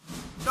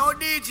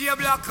DJ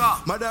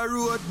Blacker. Mother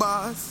Road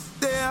boss.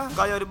 There.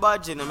 Cause you're the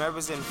badge and I'm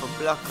representing for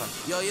Blacker.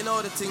 Yo, you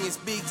know the thing is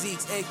Big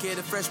Zeeks, aka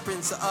the Fresh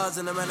Prince of Oz,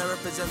 and the man I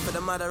represent for the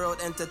Mother Road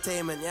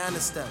Entertainment, you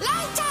understand?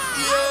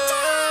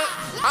 Yeah,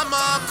 I'm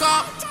a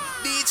cop,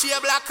 DJ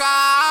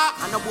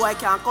Blacker. And the boy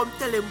can't come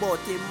tell him about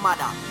him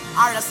mother.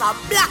 Or else a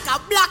Blacker.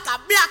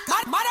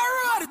 Mother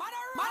Road.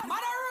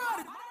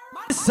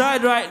 This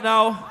side right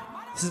now,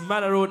 this is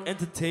Mother Road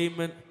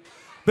Entertainment.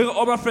 Big up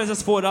all my friends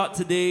that's fought out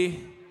today.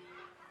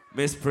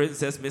 Miss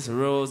Princess, Miss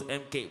Rose,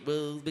 MK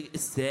Bulls, big up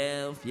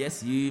yourself.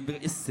 Yes, you, big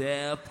up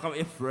yourself. Come with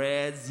your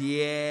friends.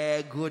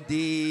 Yeah,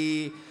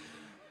 goodie.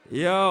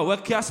 Yo,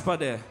 where's Casper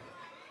there?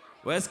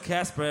 Where's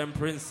Casper and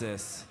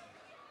Princess?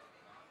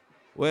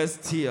 Where's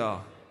Tia?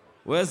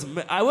 Where's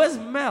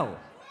Mel?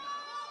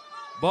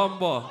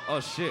 Bombo. Oh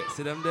shit,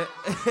 see them there?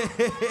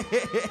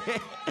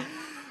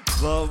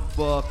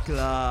 Bombo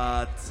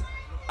clot.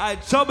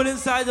 Alright, trouble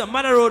inside the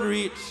Mother Road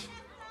reach.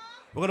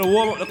 We're gonna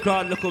warm up the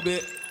crowd a little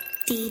bit.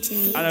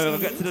 DJ, and then we're gonna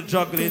get to the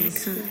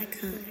jugglings.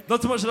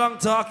 Not too much long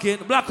talking.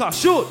 Blacker,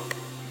 shoot!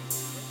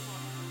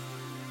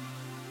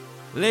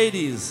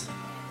 Ladies.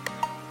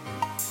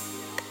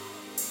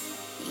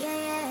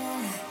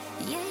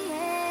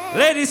 yeah.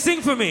 Ladies,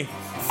 sing for me.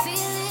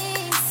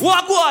 Feelings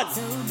Walk one.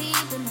 so deep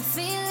in my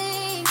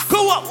feelings.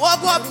 Go up,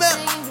 walk one, man.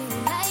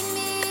 Really like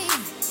me.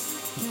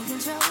 Can't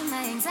control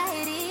my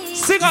anxiety.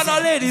 Sing out now,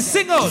 ladies,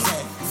 sing out.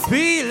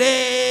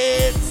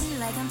 Feelings.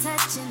 Like I'm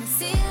touching the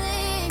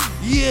ceiling.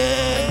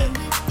 Yeah.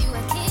 With you I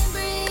can't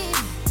breathe.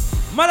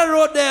 Mother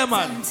Road there,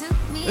 man. Come to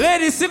me.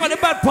 Ladies, sing on the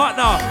bad part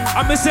now.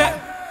 I'm gonna say,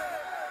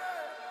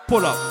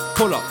 pull up.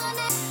 Who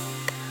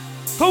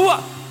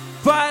what?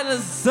 Find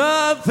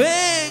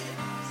something.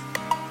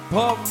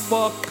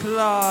 Bumbo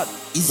clot.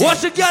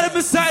 Watch the girl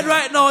beside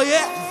right now,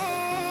 yeah?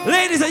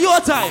 Ladies, at your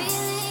time.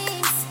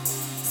 Feelings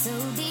so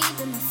deep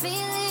in my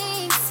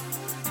feelings.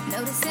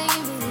 No, this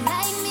ain't really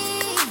like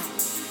me.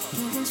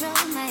 Can't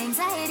control my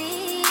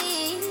anxiety.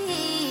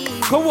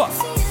 Come on.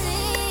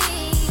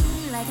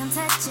 Feeling like I'm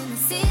touching the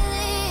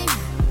ceiling.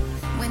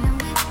 When I'm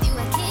with you,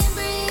 I can't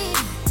breathe.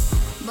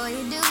 Boy,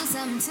 you do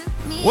something to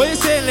me. What you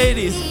saying,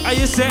 ladies? Are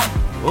you saying?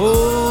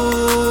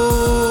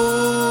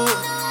 Oh.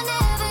 I'll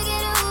never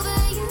get over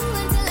you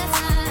until I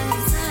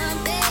find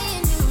something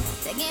new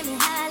that get me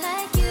high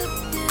like you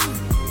do.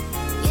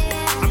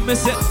 Yeah. I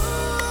miss it.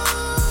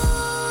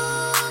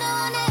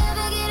 I'll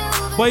never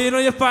get over But you know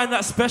you find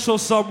that special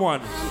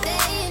someone. something new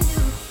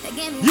that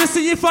get me You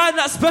see you find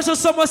that special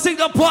someone, sing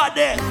the part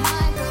there.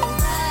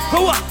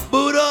 Come on.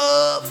 Boot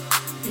up.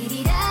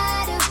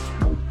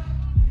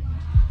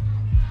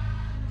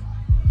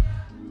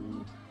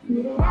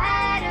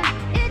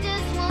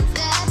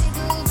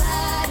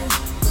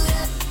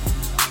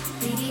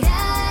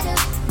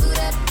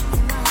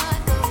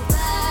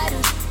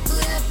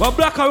 But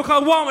Blacker, we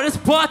can warm up this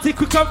party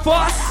quick and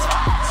fast.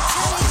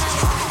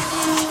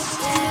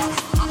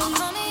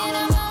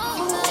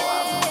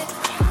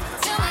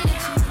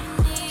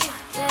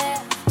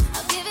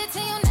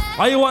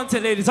 How you want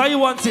it, ladies? How you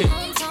want it?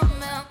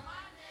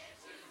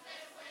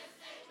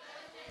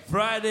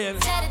 Friday.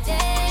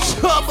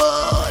 Trouble.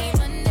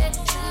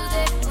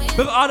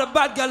 Look at all the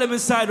bad girl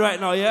inside right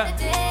now, yeah?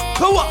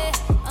 Come on.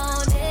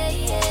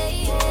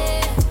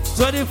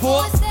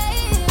 24.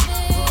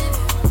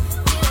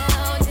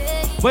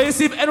 But you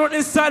see, if anyone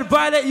inside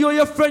violate you or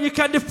your friend, you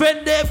can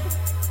defend them.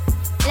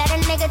 Let a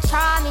nigga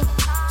try me.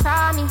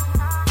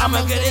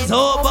 I'ma get his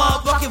whole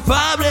motherfucking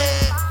family.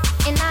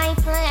 And I ain't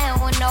playing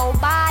with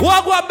nobody.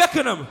 Walk one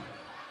Beckham.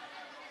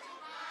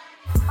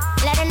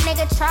 Let a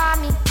nigga try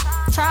me.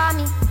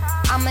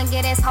 I'ma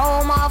get his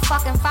whole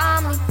motherfucking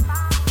family.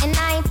 And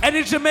I ain't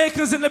Any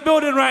Jamaicans in the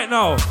building right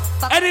now?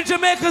 Any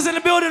Jamaicans in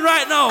the building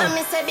right now?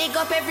 I'ma say big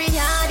up every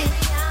yardie.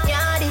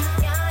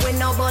 When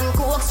no bun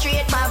coke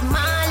straight Bob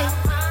Marley.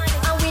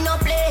 And we no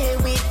play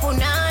with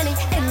punani.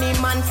 Any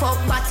man fuck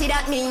party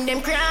that mean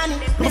them cranny.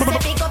 Me say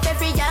big up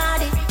every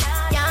yardie.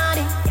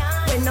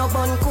 When no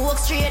bun coke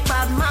straight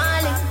Bob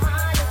Marley.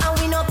 And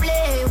we no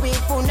play with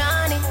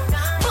punani.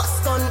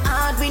 Bust on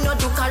hard, we no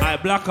do call.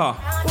 Alright, Blacker.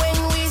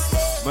 When we say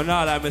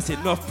Manala, I see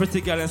enough pretty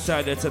girl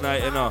inside there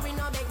tonight, you know.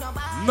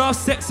 No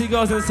sexy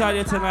girls inside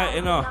here tonight,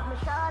 you know.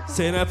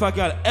 So, you know, if a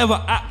girl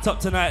ever act up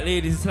tonight,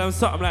 ladies, tell them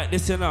something like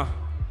this, you know.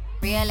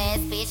 real ass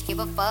bitch, give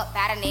a fuck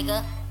about a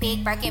nigga.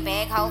 Big Birkin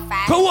bag, hold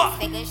 5 Come on.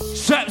 figures.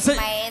 Straps it.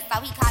 My ass,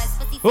 so he call his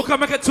pussy. Who can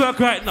make it twerk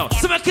right now?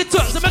 So make it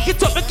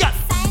twerk, my girl.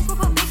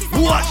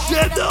 Watch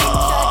it up.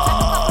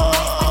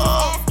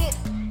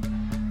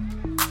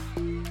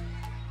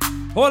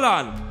 Hold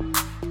on.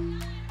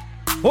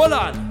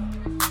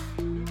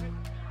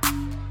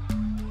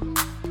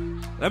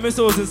 Let me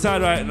see what's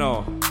inside right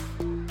now.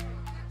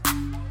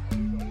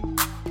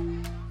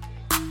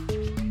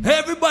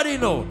 Everybody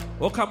know.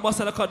 Who can bust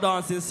a little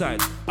dance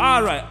inside?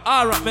 Alright,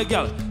 my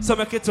girl. So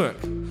make it twerk.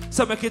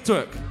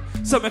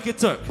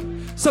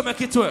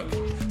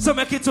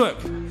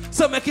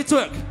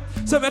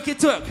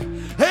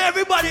 Hey,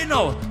 everybody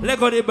know.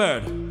 Leg of the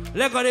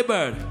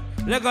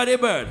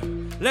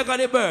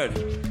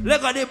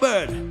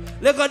bird.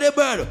 Look at the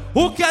bird.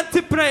 Who can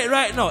tip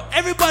right now?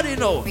 Everybody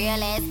know.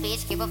 Real ass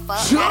bitch, give a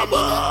fuck. Got a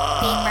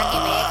nigga. Big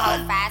Birkin bag,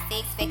 hold 5,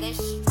 6 figures.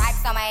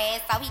 Stripes on my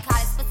ass, so he call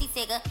his pussy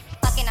tigger.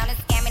 Fucking on a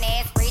scamming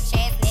ass, rich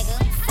ass nigga.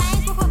 Same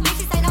group of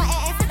bitches, ain't no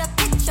ass to the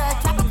picture.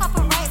 Drop a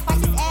couple racks, watch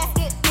his ass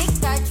get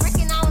bigger.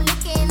 Drinking on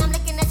licking, I'm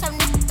looking at your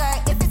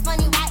nigga. If it's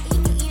money, why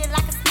eat it? Eat it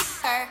like a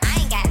snicker. I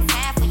ain't got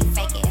time for you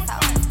fake ass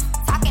hoes.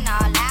 Talking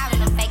all loud in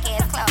them fake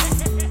ass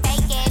clothes.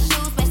 Fake ass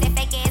shoes, match that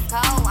fake ass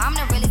cold. I'm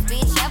the realest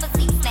bitch ever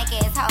see, snake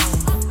ass hoe.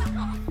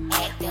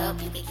 Act up,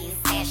 you can get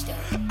snatched up.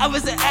 I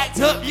was an act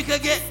up, you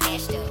could get.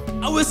 Snatched up.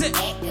 I was an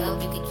Act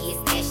up, you can get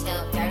snatched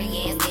up.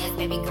 Dirty ass ass,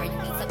 baby girl, you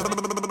need to.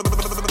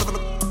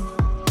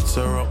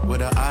 So rock with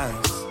the eyes.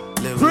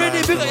 Live Pretty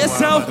life big with on a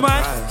yourself, wide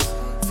man. prize.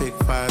 Fake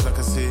fires, I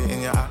can see it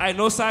in your eyes. I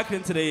know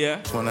cycling today, yeah.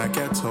 When I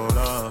get told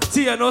off.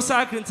 See, I know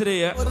cycling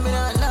today, yeah. Put me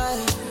not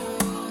lie.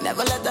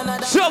 Never let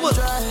another Trouble.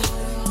 try.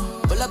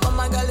 Pull up on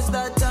my girl, it's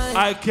that time.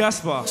 I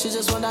Casper. She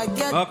just wanna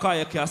get. I'll call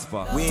you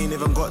Casper. We ain't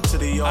even got to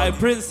the yard. I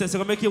Princess, I'm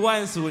gonna make you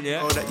wine soon, yeah?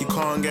 Oh, that you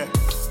can't get.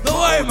 Don't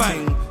worry, Old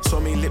man. ting, saw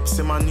me lips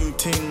in my new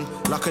ting.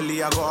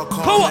 Luckily, I got a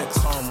Come calm on. next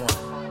calm one.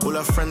 All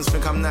her friends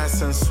think I'm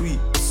nice and sweet.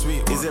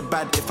 Is it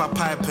bad if I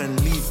pipe and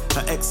leave?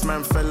 Her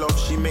ex-man fell off,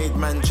 she made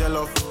man gel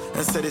off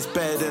and said it's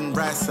better than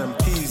rice and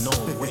peas. No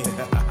way.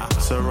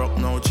 So rock,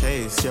 no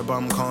chase. Your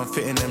bum can't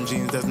fit in them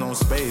jeans, there's no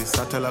space.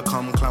 I tell her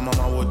come climb on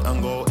my wood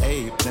and go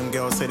ape. Them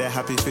girls say they're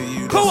happy for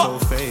you, they're so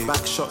fake.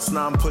 Back shots,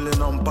 now I'm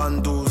pulling on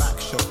bundles.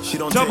 She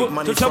don't Trouble, take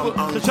money trouble, from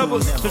uncles. trouble.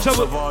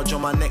 Savage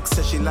on my neck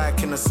says she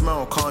liking the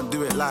smell. Can't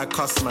do it like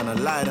us, man. I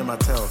lie to my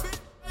tell.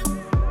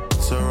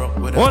 So rock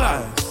with the Hold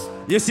eyes. on.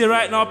 You see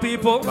right now,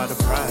 people? By the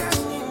prize.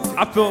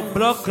 I feel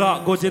blood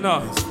clot good, you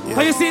know.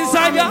 How you see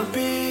inside, yeah?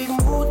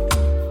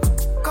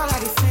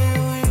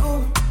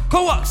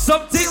 Come on,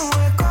 something.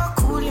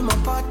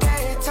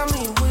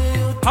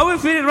 How we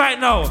feeling right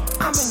now?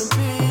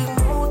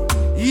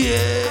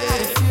 Yeah.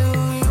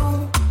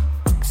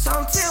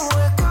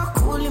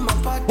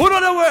 Who know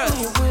the word?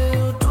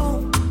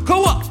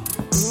 Come on.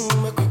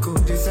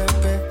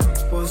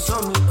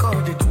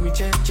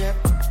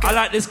 I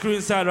like this crew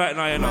inside right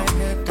now, you know.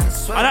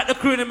 I like the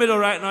crew in the middle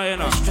right now, you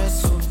know.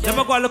 Them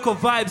I got a look of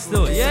vibes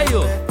still, yeah,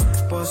 yo.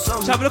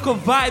 Have a look of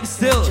vibes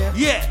still,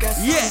 yeah.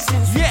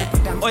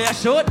 Oh, yeah,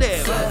 show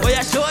them. Oh,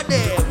 yeah, show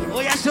them.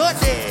 Oh, yeah, show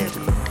them.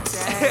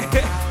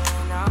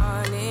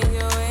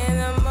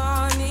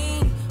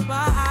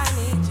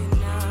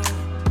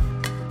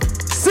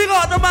 Sing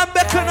out the man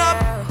beckon up.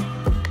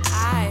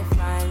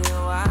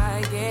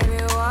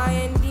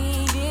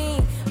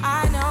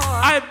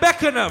 I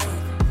beckon them.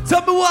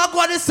 Tell me what I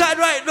got inside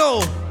right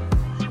now.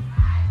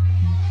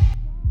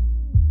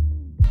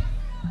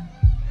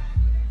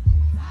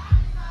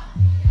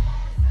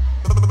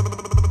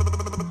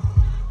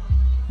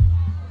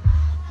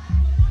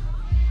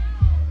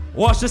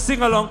 Watch the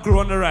sing-along crew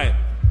on the right.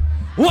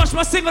 Watch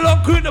my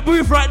sing-along crew in the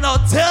booth right now.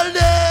 Tell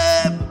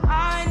them.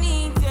 I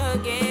need to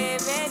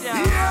give it up.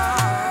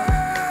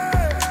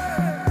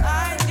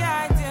 I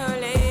try to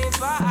live,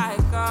 but I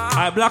can't.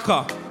 I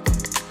Blacker.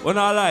 When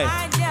I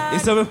lie. You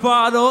say we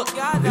fall out.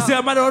 You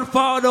say my don't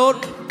fall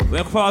out.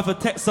 We're fall for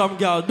text some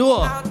girl. Do it.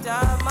 Out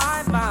of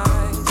my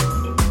mind.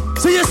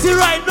 So you see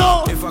right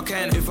now. If I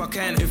can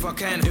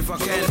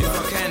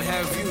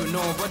have you,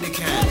 nobody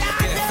can.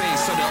 Get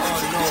face so they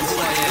all know who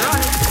I am.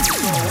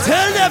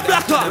 Tell them,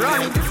 Blacker.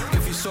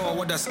 If you saw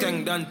what the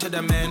skank done to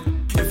the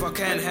man, if I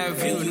can't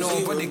have you,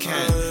 nobody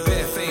can.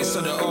 Bare face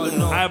so they all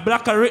know. I'm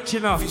Blacker rich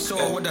enough. If you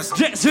saw what the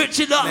Jets rich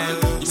enough.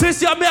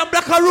 Since you're me, I'm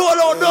Blacker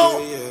roll out now.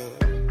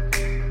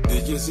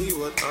 Did you see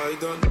what I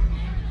done?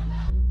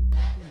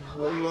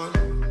 Hold on.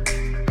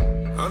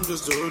 I'm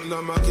just a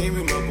hoodlum, I came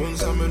with my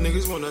bones, and my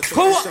niggas wanna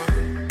try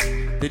some.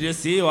 Did you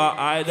see what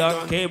I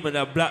done? Came with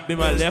a black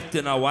beam, I left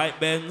in a white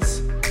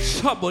Benz.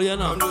 Trouble, you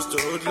know. I'm just a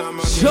hoodlum,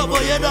 I Trouble,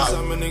 came you with my bones, know.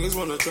 and my niggas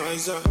wanna try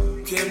some.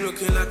 Came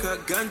looking like a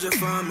ganja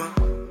farmer.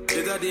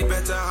 The daddy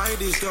better hide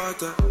his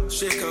daughter.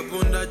 Shake a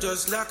bunda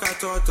just like I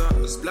taught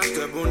her. Splash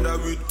the bunda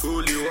with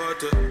holy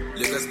water.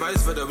 Lick a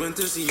spice for the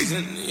winter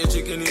season. Your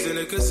chicken is in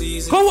like a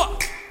season. Come on.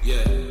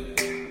 Yeah.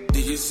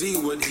 Did you see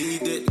what he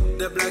did?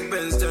 The black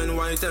Benz turned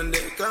white and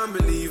they can't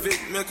believe it.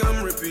 Make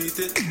them repeat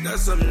it.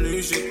 That's some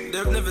new shit.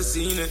 They've never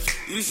seen it.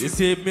 You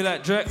see me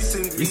like Drex?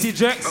 You see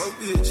Drex?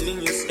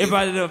 If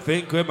I didn't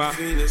think with my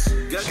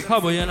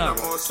trouble, you know.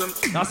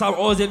 That's how I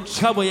was in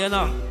trouble, you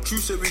know. True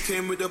say we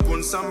came with the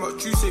bun, some but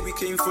true say we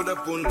came for the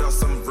bun. That's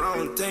some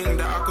round thing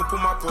that I can put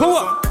my Come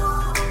on.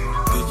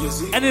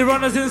 Any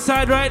runners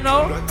inside right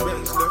now?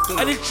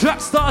 Any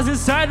track stars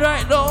inside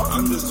right now?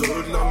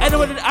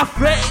 Anyone in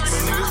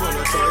athletics?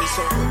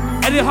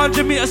 Any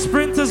 100-meter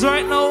sprinters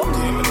right now?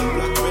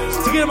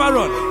 So give them a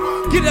run.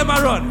 Give them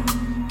a run.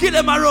 Give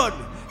them a run.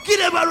 Give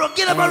them a run.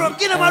 Give them a run.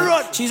 Give them a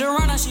run. She's a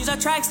runner, she's a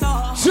track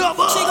star.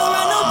 Trouble. She gon'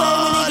 run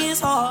away when it gets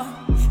hard.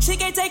 She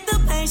can't take the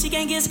pain, she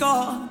can't get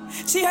scarred.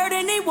 She hurt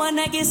anyone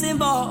that gets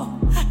involved.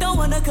 Don't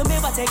wanna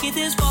commit, but take it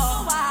this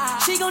far.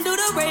 She gon' do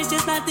the race,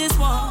 just not this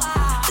one.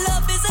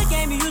 Love is a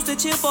game you used to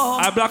chill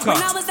for. I Blacker.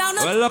 When I was down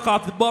the well, look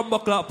off the bomb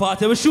clock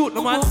party. We shoot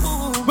no man.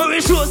 But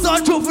we show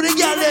some true for the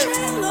girl them.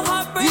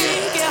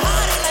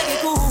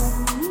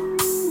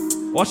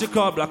 What's your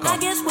call, Black? I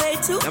guess way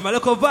too. Yeah, my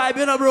little vibe,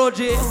 you know, bro,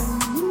 G.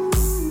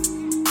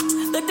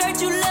 The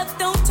dirt you left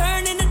don't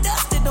turn into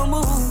dust, it don't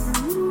move.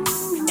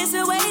 It's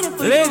a way to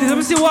put. Ladies, let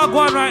me see what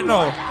going right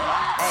now.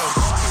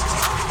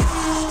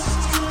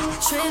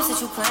 Trips that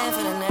you plan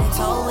for the next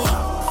whole week.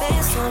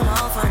 Been so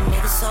long for a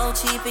nigga so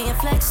cheap and your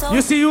flex so.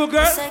 You see you,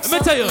 girl? Let me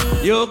tell you.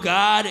 You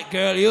got it,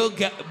 girl. You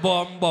got the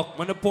bomb buck.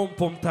 When the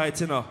pump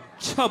tight, you know.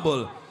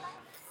 Trouble.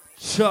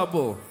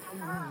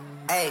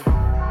 Hey.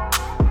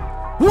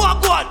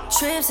 What?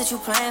 Trips that you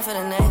plan for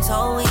the next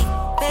whole week.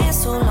 Been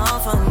so long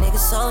for a nigga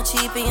so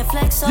cheap and your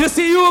flex so. You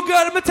see you,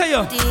 girl? Let me tell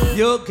you.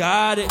 You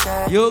got it.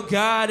 You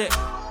got it.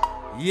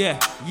 Yeah.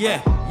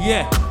 You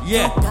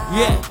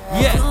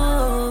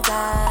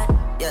got it.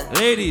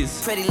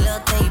 Ladies, pretty little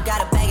thing, you got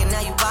a bag and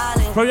now you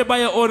ballin'. From you buy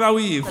your own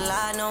weave,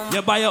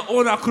 you buy your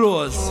own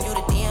clothes,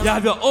 you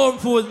have your own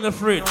food in the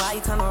fridge.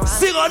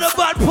 Sing on the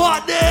bad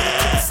part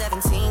there.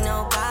 17,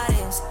 no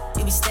guidance.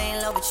 You be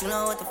staying low, but you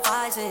know what the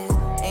price is.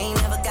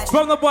 Ain't never got you.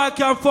 From the boy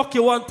can fuck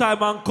you one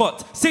time and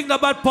cut. Sing the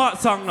bad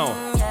part song now.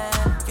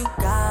 Yeah, you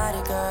got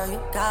it, girl,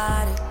 you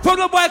got it. From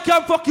the boy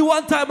can fuck you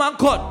one time and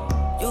cut.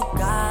 You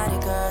got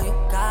it, girl, you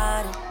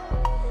got it.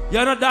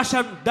 You're not dash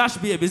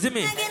baby, see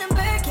me?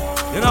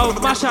 You know,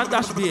 mash and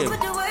dash baby. Put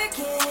the work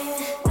in.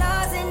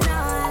 Laws and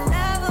all,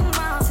 love them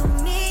all. To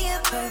me, you're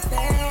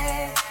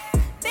perfect.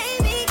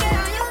 Baby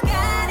girl, you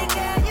got it,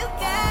 girl. You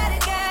got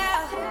it,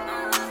 girl.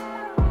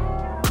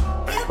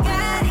 You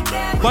got it,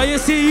 girl. But you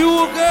see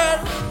you, girl.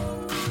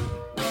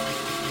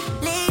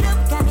 Lead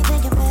up, got me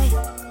thinking, babe.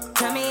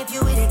 Tell me if you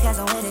with it, cause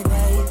I'm with it,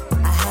 babe.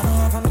 I haven't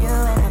heard from you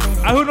and I'm in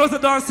it. And who knows the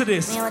dance to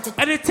this?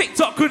 Any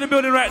TikTok crew in the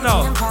building right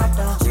now?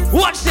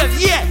 Watch them,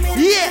 yeah. I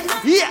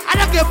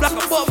don't get black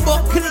about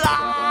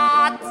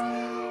clot.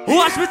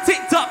 Watch me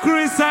TikTok crew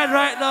inside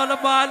right now, the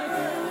man.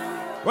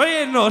 What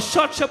you know?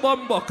 Shut your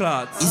bumbo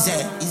clot. Is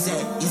it?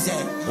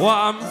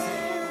 What?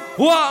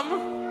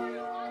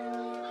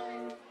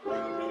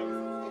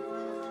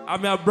 I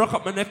mean, I broke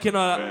up my neck, you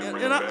know.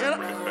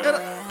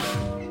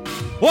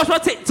 Watch my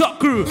TikTok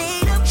crew.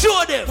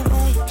 Show them.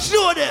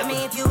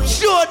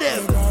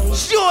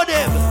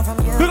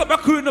 Pick up my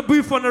crew in the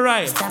booth on the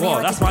right.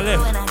 Whoa, that's my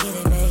left.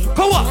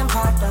 Come on.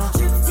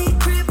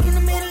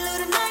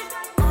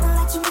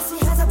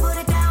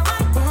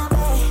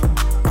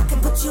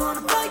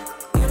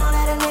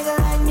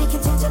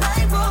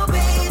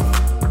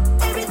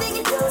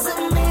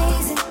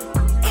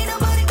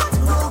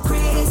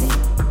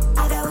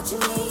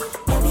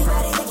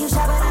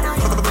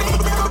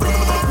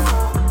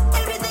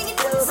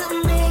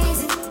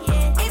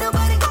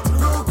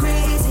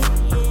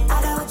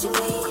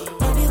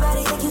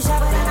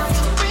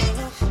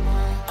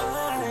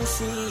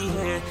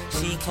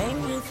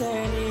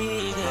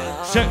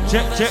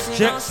 Check.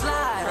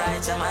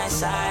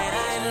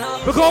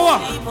 Look over.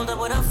 Pulled up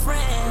with her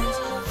friends.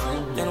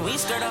 Then we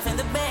skirt off in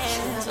the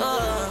Benz.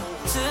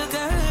 Took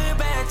her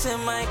back to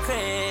my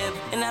crib,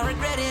 and I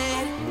regret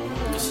it.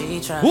 Cause she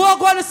tried. Who are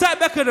going to side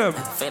back of them?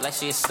 Feel like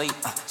she asleep,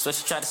 so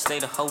she tried to stay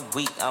the whole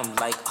week. I'm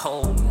like,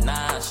 oh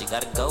nah, she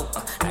gotta go.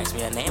 Ask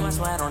me her name, I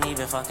swear I don't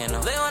even fucking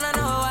know. They wanna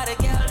know why the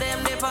girl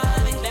them dip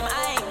on me. Them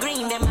I ain't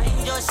green, them I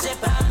ain't just shit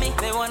on me.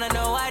 They wanna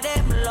know why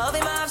them love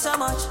him off so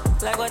much.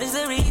 Like what is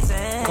the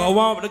reason? Go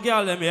on with the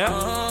girl them,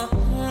 yeah?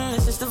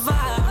 It's just the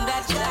vibe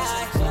that you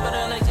like. She put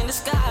her legs in the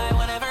sky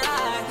whenever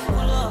I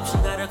pull up. She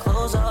got her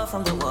clothes off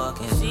from the walk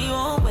and she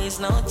won't waste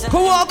no time.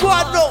 Go on,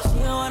 no. She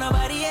don't want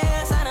nobody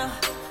else, I know.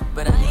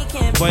 But I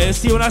can't. But you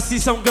see when I see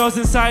some girls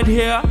inside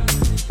here,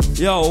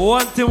 yo,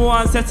 one thing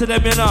one said to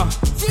them, you know.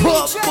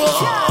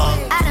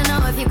 I don't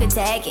know if you could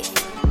take it.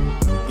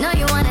 No,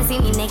 you wanna see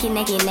me naked.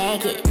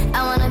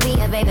 I wanna be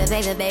a baby.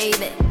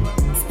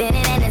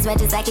 Spinning in his red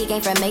just like he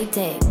came from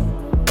Maytag.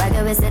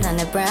 Rocket with it on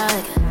the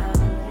brown.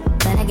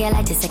 When I get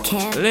like this, I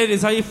can't.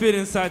 Ladies, how you feeling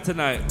inside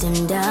tonight?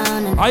 Dim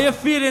down and how you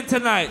feeling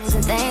tonight?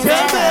 Tell me.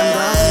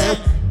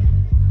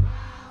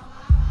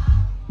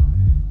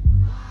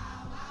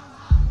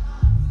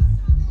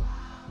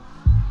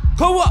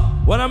 Come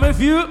on. When I'm with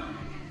you,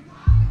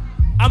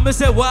 I'm gonna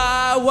say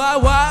why? All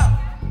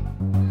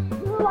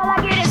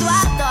I get is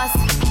wild thoughts.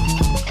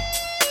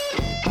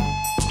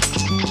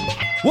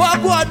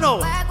 What go on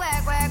now?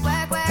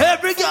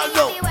 Every girl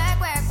know.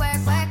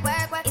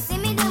 You see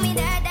me do me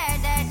that.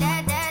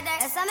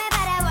 That's something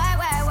about that work.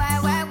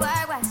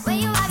 When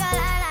you walk a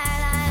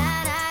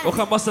line. We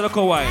can bust a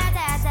little wine.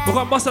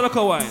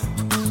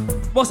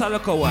 Bust a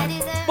little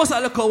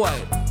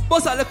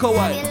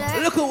wine.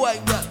 Little wine,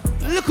 girl.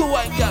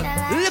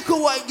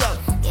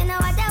 You know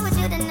I dealt with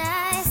you the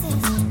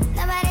nicest.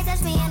 Nobody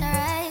touched me in the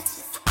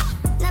righteous.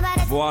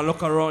 Boy,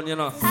 look around, you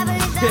know. I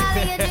believe all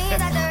of your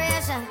dreams are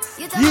duration.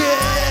 You took my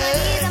heart, my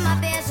keys and my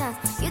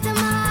patience. You took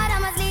my heart, I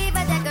must leave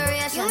a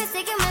decoration. You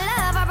mistaken my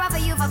love, I brought for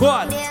you for Go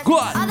on.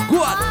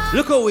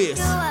 Look a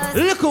waist,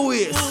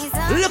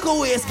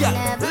 girl. Yeah.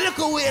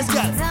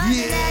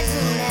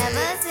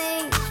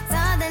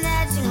 Something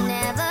that you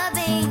never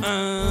seen.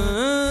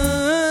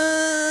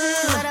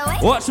 But away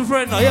Watch your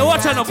friend now. Yeah,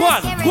 watch her now. Go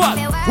on. Go on.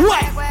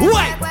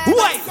 Wait.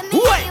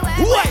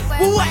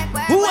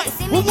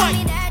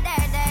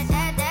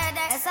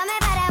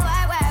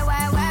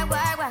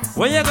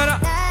 When you gonna?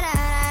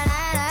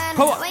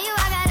 Come on.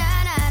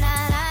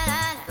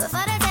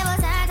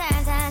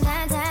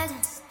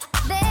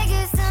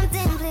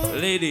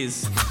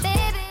 Ladies,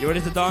 you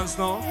ready to dance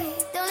now?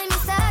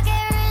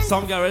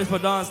 Some get ready for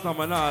dance now,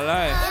 man. Nah,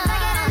 lie.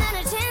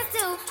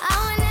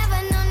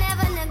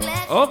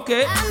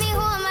 Okay.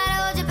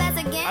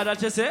 How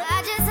that you say?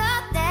 I just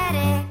hope that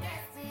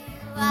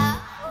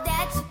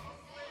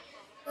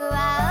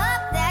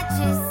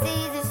you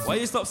see this. Why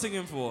you stop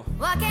singing for?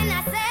 What can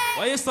I say?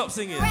 Why you stop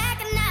singing?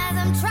 Recognize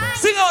I'm trying.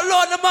 Sing out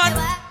loud, the man.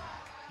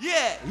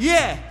 Yeah.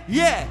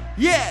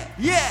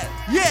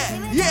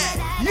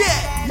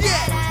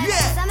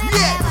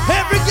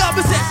 Every girl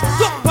be say,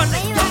 don't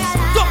panic, girl.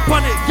 Don't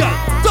panic, girl.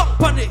 Don't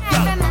panic,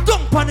 girl.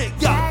 Don't panic,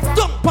 girl.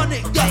 Don't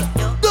panic, girl.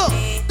 Don't.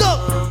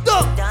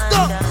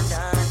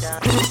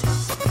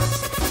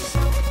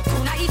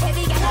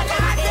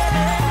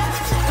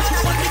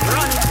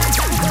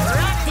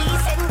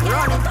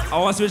 I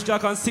want to switch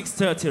back on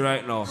 6:30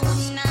 right now.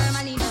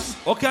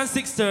 Okay, on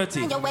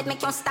 6:30.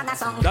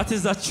 That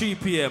is at 3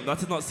 p.m.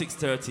 That is not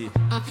 6:30.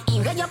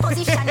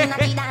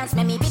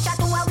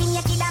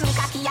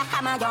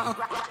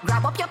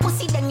 Grab up your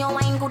pussy, then your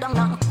wine good on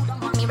down.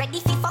 Me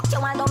ready fi fuck you,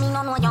 I don't mean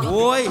no young.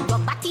 Boy. Your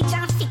body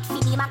jam fit fi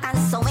the back and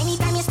so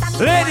anytime you stab it.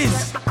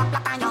 Ladies.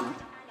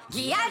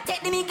 Yeah,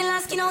 take the nigga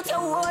and skin out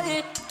your wall.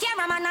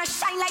 Cameraman a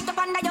shine like the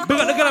panda your. Big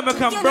up the girl that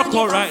can broke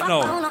out right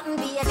now.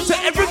 So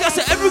every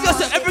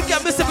girl,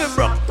 me say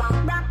broke.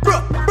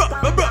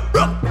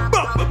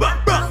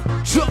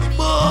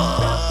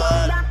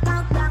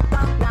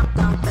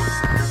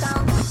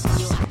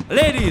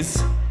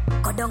 Ladies.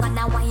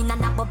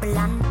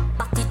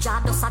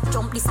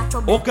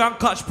 Who can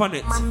catch pan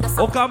it?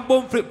 Who can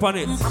boom flip pan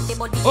it?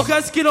 Who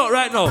can skin out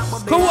right now?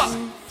 Come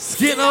on,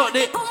 skin out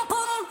there.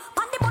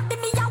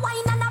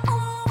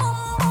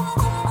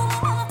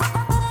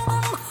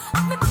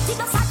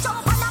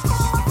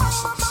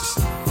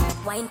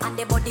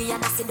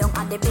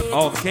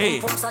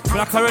 Okay,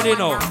 black already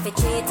now.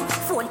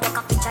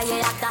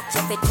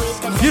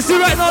 You see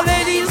right now,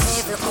 ladies?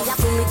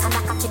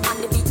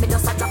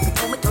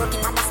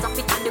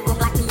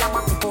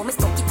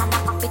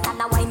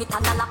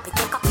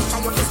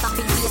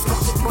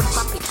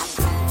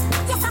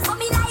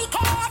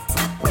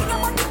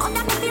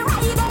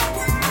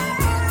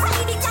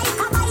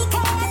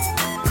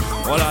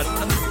 Hold on.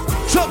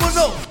 Trouble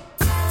now.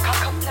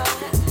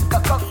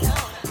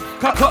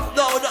 Cock up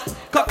now.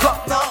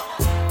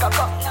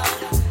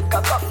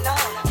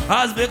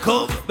 Has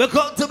become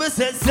to my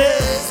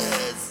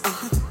senses.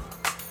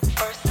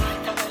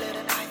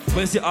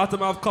 When you see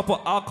autumn, I have a couple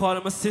alcohol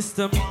in my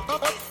system,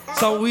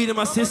 some weed in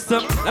my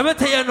system. Let me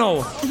tell you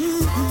now.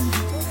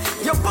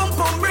 Your pum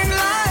pum bring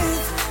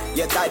life.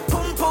 Your tight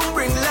pum pum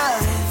bring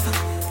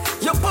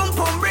life. Your pum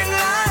pum bring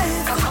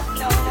life.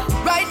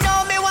 Right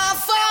now me want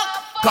fuck.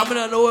 Coming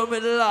on over me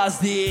the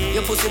last day.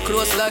 Your pussy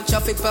close like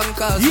traffic from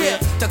causeway. Yeah.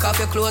 Take off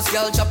your clothes,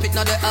 girl, chop it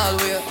not the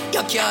hallway.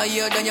 You can't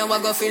hear, then you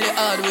want go feel it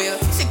hard way.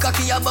 See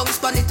cocky, you bounce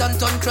pan it and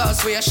turn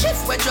crossway.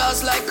 Shift where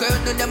draws like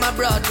curtain, them a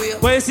Broadway.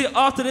 But you see,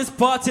 after this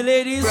party,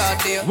 ladies,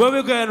 where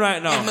we going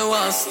right now? Me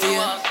want stay.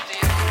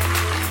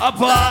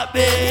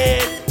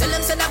 Apartment. Tell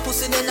them say that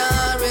pussy then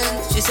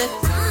orange. She said,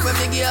 when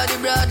me give her the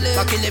Bradley.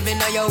 Cocky living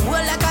on your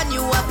wall like a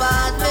new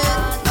apartment.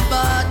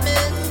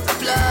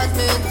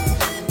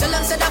 Tell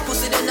them say that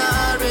pussy then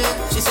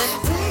orange. She said,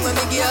 when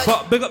me give her.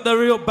 But big up the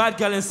real bad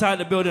girl inside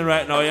the building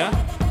right now, yeah?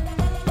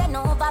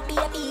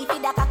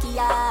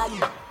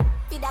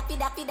 Big up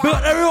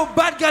the real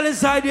bad girl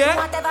inside,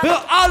 yeah? Big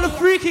up all the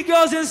freaky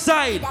girls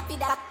inside.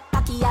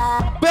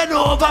 Bend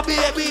over,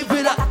 baby,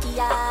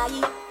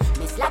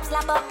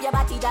 Slap up your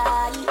body,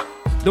 die.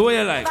 Do what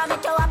you like.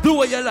 Do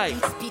what you like.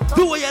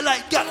 Do what you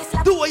like, girl.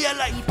 Do what you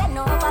like.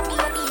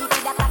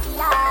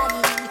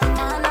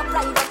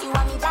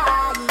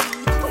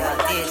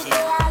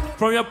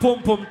 From your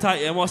pum pum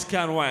tight, you must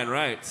can wine,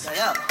 right?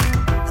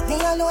 Me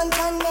alone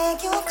can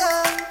make you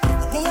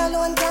come. Me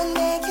alone can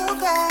make you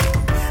cry.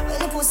 When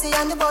the pussy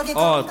and the body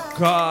come. Oh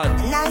God.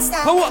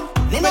 How?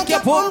 Me make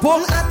your pum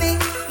pum happy.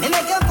 Me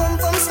make your pum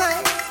pum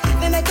smile.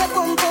 Me make your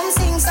pum pum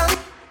sing song.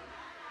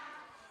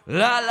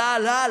 La la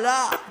la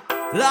la.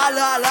 La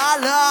la la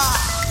la.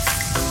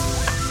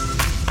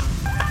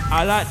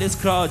 I like this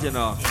crowd, you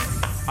know.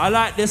 I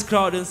like this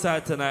crowd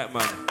inside tonight,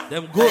 man.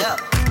 Them good.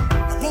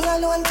 Me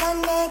alone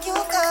can make you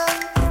come.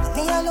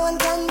 Me alone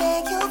can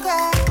make you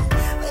cry.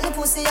 When the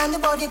pussy and the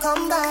body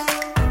come by.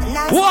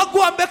 Walk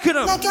one back in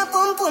them. Make your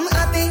pum pum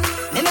happy.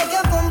 Me make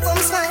your pum pum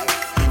smile.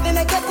 Me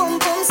make your pum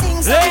pum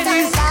sing.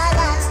 Ladies.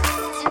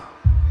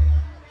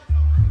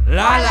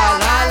 La la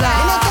la la.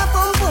 Me make your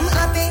pum pum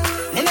happy.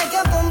 Me make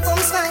your pum pum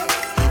smile.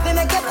 Me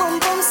make your pum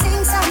pum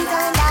sing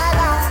sometime. La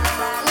la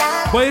la.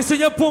 But you see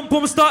your pum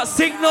pum start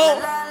sing now.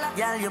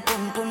 Girl, your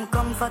pum pum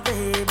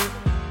comfortable.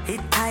 It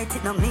tight,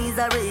 it no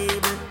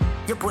miserable.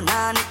 You put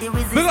on it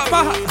irresistible.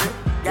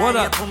 What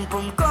up? Your pum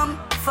pum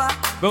comfortable.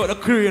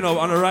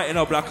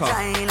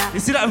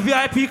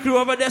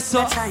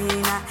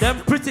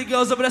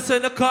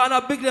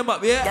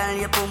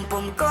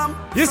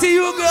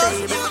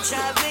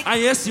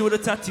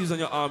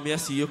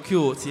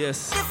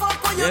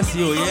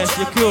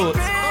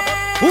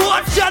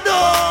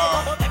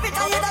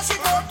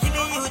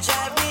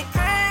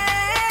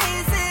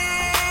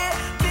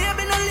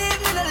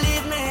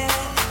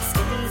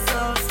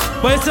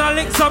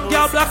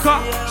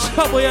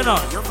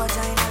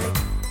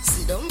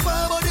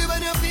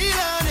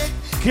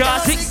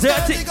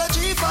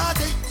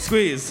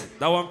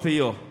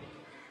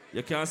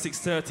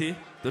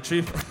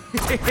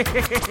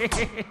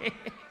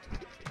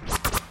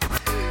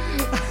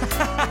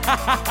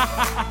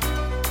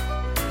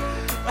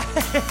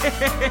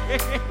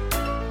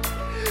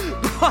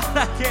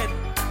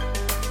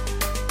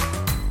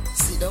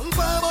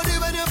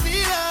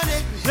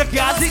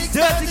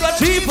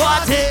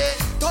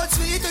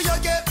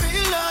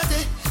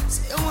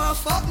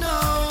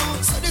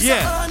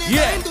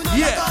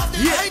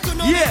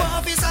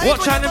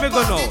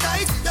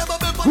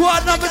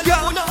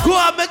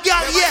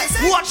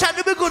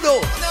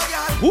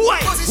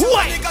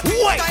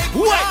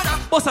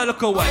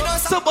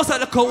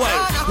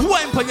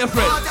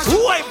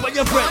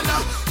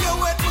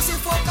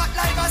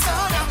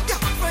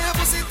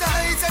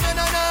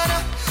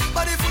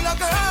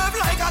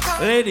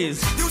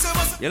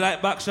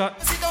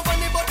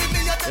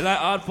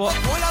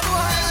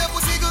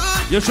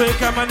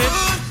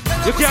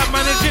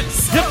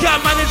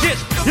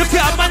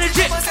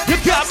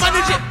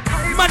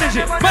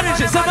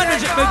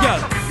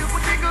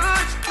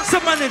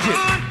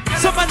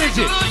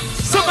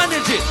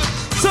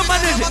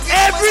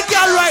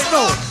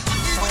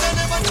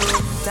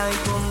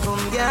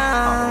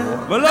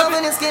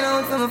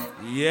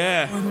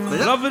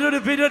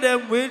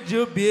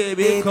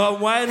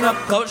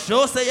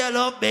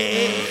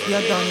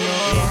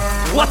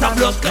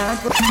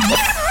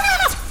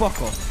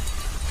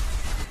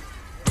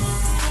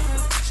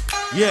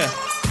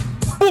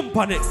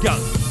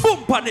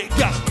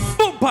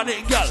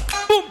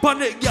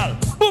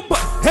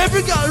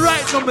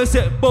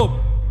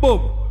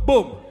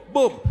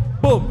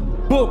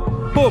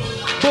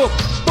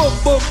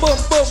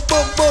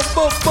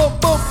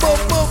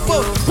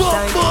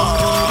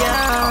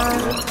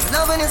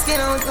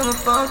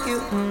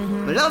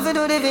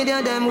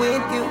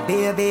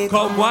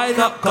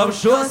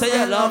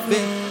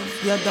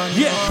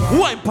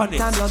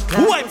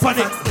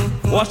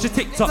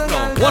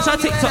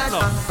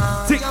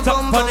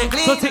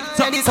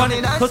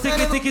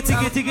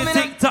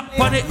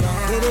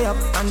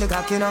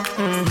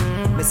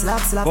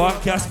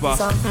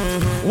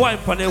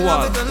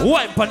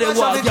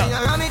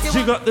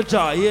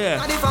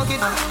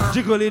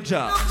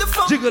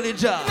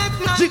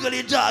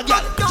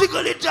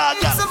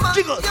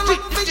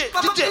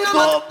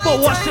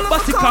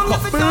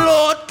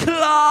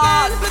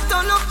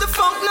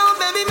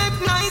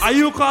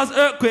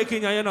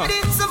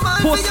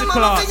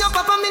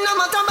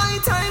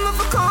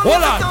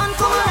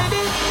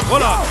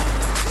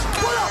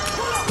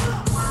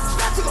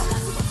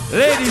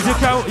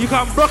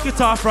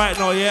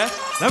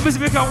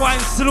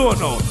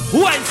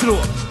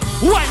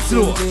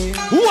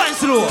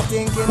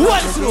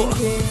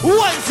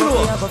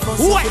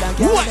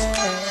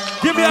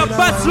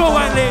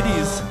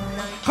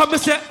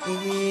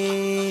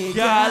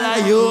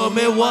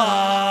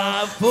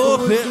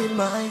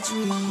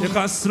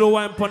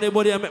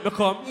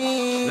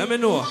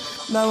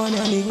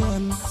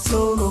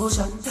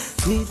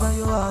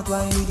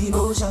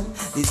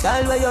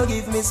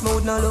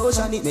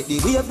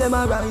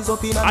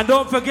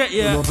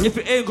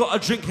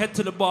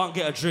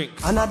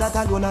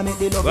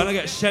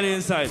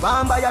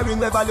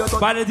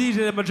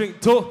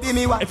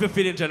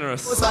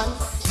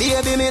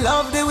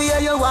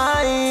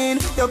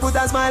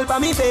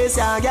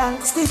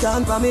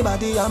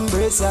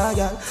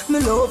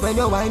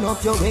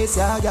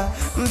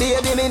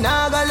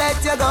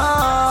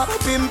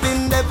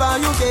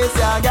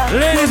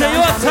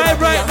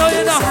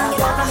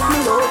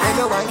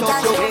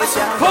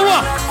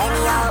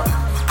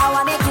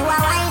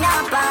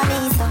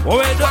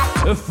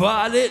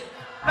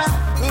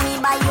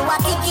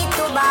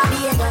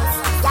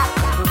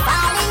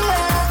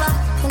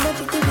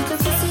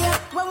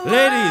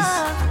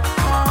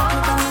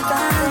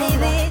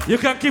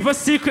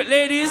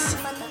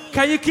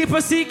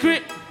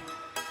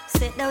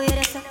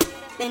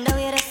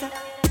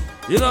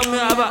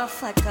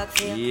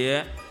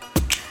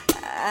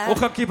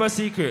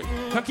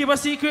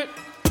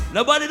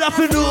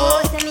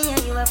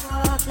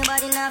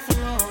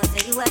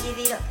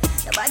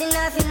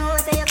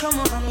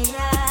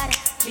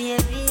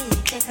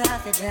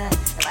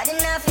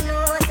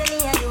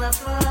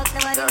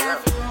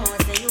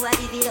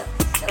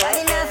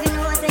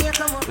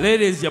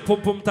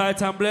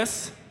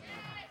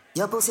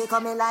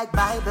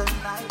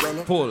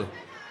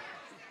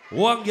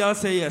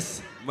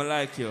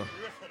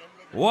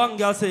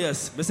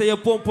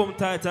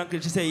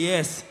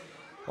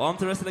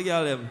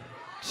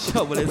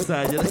 Trouble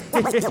inside you.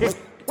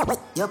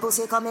 Your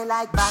pussy coming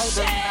like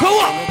Bible. Come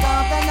on. When you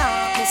open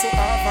up, me see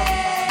heaven.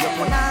 Your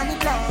punani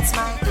plates,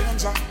 my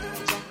angel.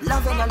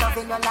 Loving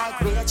you like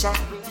Rachel.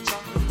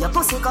 Your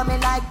pussy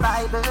coming like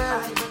Bible.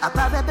 A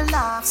parable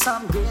of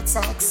some great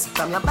sex.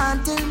 From your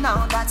band till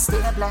now, that's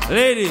still blessed.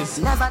 Ladies,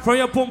 from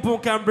your pum pum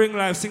can bring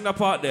life. Sing the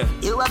part there.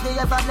 You have the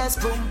ever blessed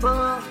pum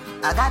pum.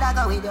 I gotta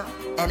go with you,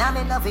 and I'm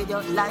in love with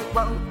you like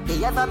wow.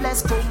 The ever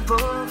blessed pum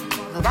pum.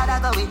 Gotta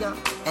go with you,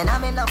 and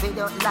I'm in love with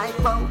you like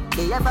wow.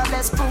 The ever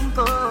blessed pum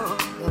pum.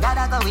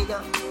 Gotta go with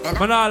you, and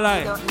I'm in love with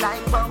you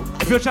like wow.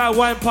 If you try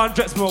wine pan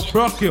dress, more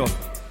broke you.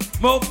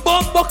 More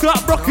bum buckle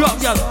up, broke you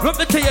up, y'all. Let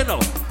me tell you now.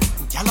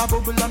 Y'all a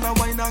bubble and a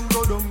wine and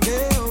go down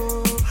there,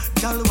 oh.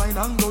 Y'all wine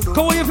and go down.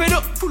 Come on, you feel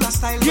it? Full of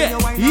style yeah,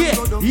 when you wine and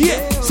go down yeah.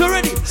 there, So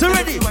ready, so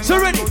ready, so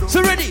ready,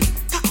 so ready.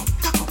 Tack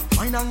up,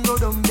 wine and go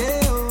down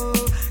there, oh.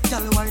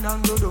 Y'all wine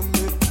and go down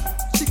there.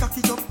 She cock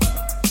it up,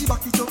 she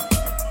back it up,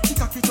 she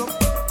cock it up.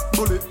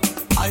 Bully,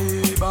 I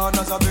born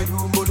as a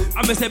bedroom bully.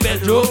 I'm a say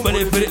bedroom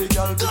bully for it. I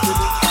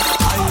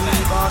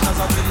born as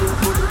a bedroom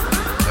bully.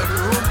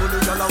 Bedroom bully,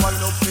 y'all a wine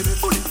up for it.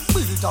 Bully,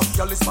 built up,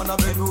 y'all is man a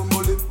bedroom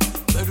bully.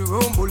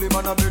 Bedroom bully,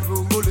 man a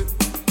bedroom bully.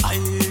 I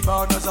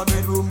born as a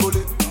bedroom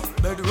bully.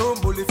 Bedroom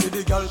bully for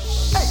the girl.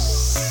 Hey.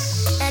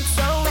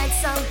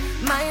 XOXO,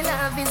 my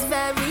love is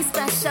very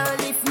special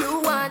if you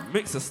want.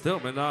 Mix it still,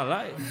 man, I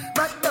like.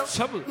 But don't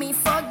trouble me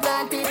for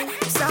granted.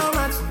 So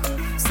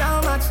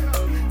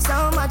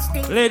much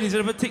things. Ladies, you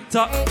have a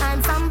TikTok. Hey,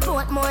 I'm from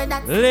Portmore,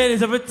 that's Ladies,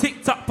 have a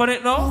TikTok on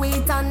it now.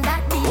 Wait on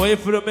that beat. Why you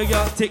for the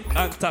mega tick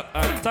and tack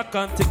and tack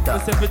and tick.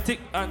 Myself a tick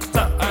and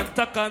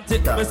tack and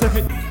tick. Myself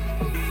it.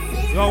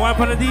 You want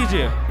wine on the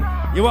DJ?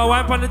 You want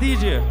wine on the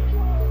DJ?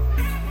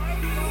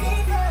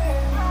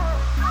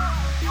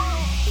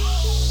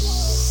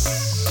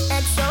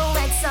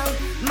 XOXO,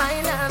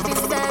 my love is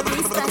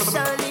very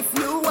special. If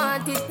you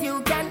want it,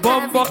 you can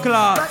Bumbo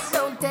class. But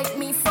don't take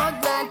me for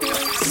granted.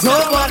 So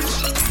much.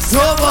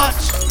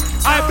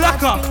 I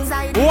black up.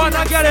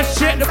 Wanna get a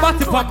shake the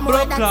body pump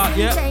blood clot,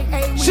 yeah?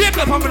 Shake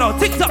it for me now.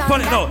 Tick tock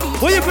on it now.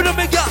 Why you for the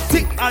mega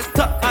tick and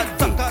tack and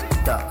tack?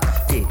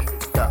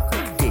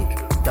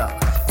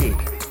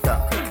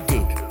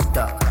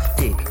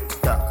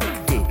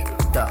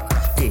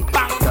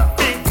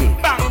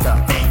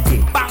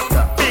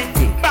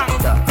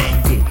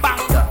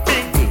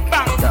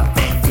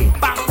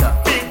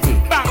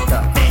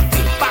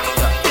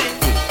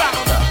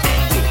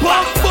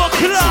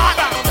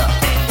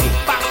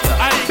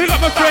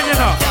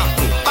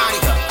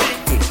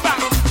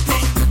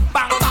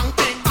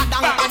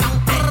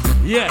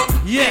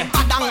 Yeah.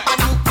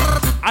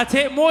 I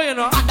take more, you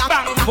know.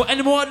 But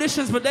any more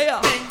auditions, but they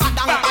are.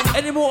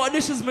 Any more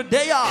auditions, but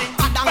they are.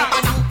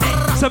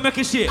 So make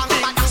it shake. Yeah.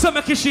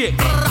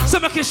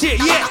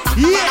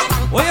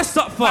 What you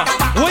stop for?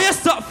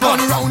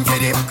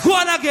 Go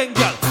on again,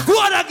 girl.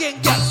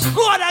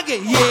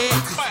 Yeah.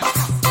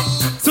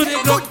 To the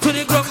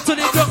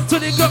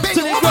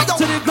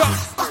ground.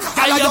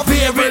 Are your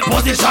favorite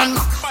position?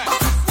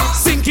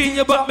 Sink in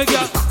your butt, my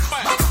girl.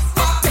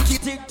 Take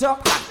it,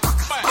 TikTok.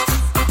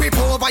 Peep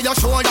over your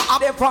shoulder, up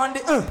there on the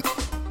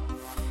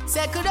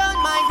Settle down,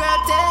 my girl,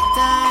 take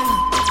time.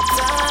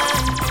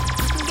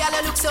 Girl,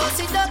 you look so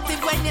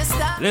seductive when you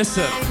start.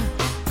 Listen,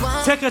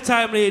 take your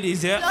time,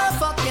 ladies, yeah?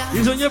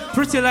 It's when you're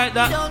pretty like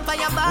that,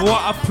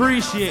 I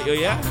appreciate you,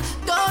 yeah?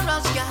 Don't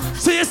rush, girl.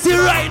 So you see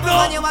right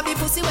now. You want me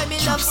pussy when me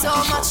love so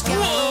much, girl.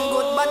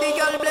 Good body,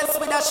 girl, blessed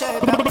with a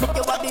shape.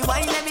 You want me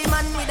wine every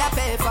man with a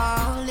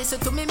paper. Listen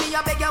to me,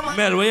 I beg you one.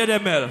 Mel, where you there,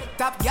 Mel?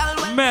 Top girl,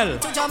 Mel.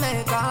 To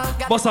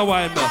Jamaica. Boss a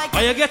wine, Mel.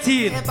 Are you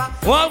getting in?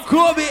 One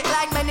Kobe.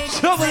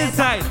 Trouble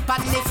inside.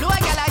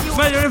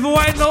 Mel, you ready for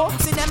wine now?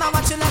 See them, I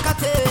watch you like a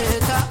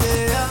theater.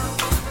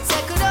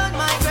 Second on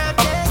my girl.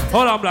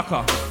 Hold on,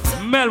 Blacker.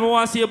 Mel, we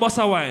want to see you boss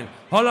a wine.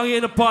 How long you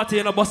in the party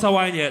and a boss a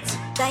wine yet?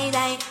 Start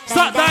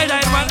die,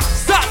 man.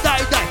 Start die.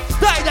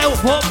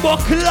 Bumbo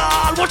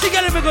clad. What you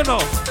getting me go now?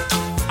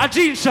 A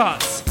jean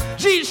shots.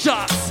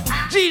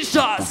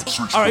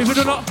 Alright, if you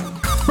don't know,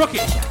 rock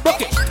it.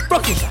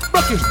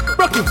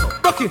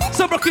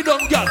 So rock it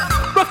down, girl.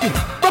 Rock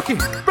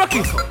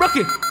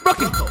it.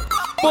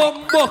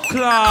 Bumbo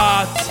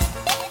clad.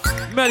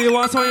 Mel, you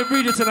want somebody to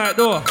breathe you tonight,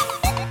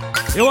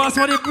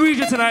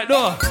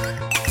 though?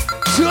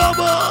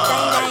 Trouble!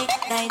 Die.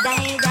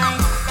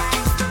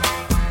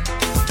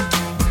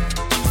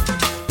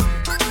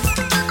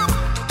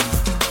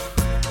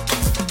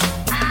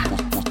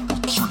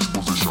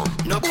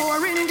 No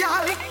boring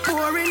girl.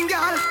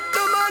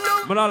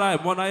 But I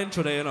like one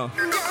intro there, you know.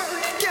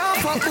 Can't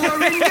fuck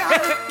boring girl.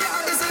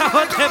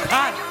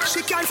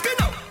 She can't spin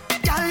up.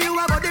 Girl, you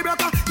a body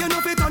broker. You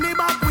know fi turn it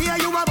back. Where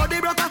you a body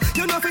broker.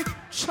 You know fi.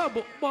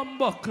 Trouble,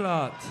 Bumbo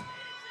clad.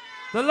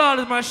 The Lord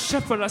is my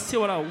shepherd. I see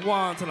what I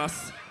want, and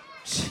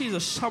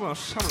Jesus, shaman.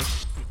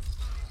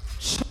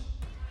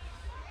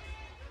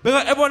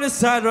 Because everyone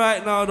inside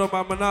right now, though,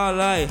 man, not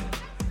lie.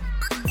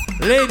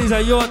 Ladies,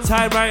 are your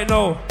time right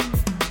now.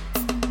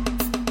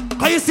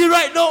 Can you see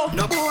right now?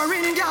 No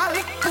boring girl.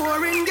 No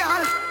man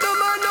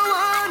no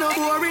want no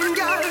boring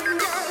girl.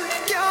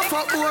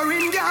 fuck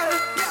boring girl.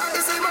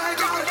 You see my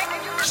girl.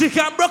 She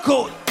can broke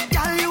out.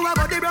 Girl, you a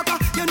body broker.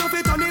 You know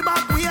fi turn it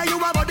back way. You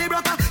a body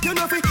broker. You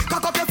know fi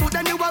cock up your foot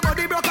and you a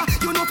body broker.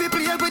 You know fi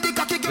play with the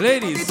cocky.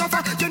 Ladies,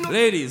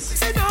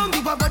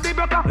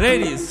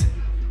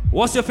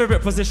 what's your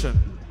favorite position?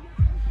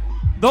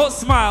 Don't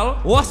smile.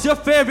 What's your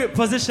favorite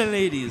position,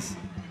 ladies?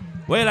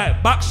 Where you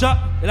like back shot?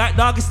 You like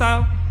doggy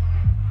style?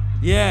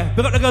 Yeah,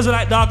 pick up the girls who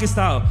like doggy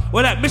style.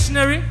 What like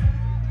missionary?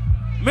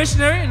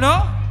 Missionary?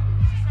 No?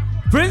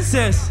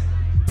 Princess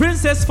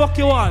fuck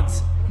you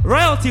want.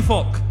 Royalty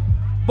fuck.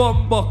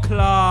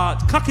 Bumbuckler.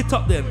 Cock it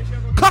up then.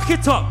 Cock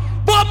it up.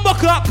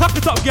 Bumbuckler. Cock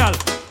it up, girl.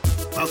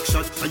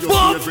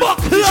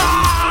 Bumbuckler.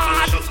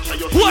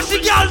 What's the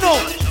girl now?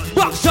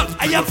 Back shot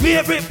are your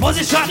favorite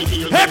position.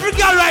 Every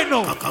girl right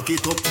now. Cock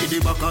it up to the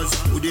backers.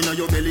 Good in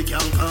your belly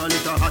can call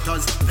it a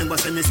hatters. Remember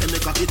say me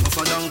cock it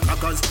tougher than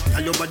crackers.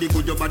 Tell your body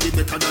good, your body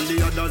better than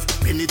the others.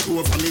 Penny two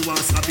over me want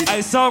slap it.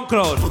 I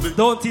SoundCloud.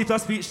 Don't teach a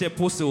speech they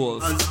pussy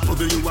walls.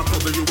 Bubble you a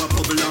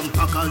bubble and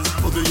packers.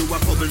 Bubble you a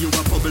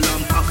bubble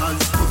and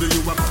packers. Bubble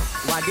you a.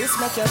 What this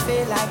make you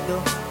feel like though?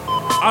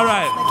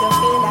 Alright. Make you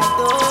feel like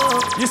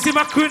though? You see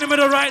my crew in the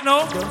middle right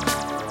now?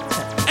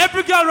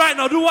 Every girl right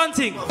now, do one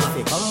thing. Hold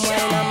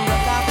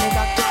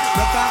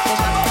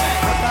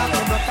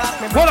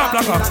on,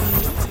 Blacker.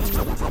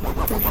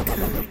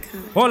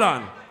 Hold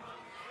on.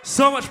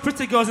 So much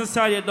pretty girls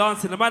inside here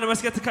dancing. The man them is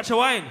scared to catch a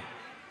wine.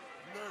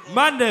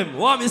 Man them.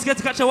 What? You scared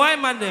to catch a wine,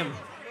 man them?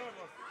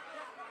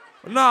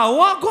 Nah,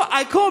 what?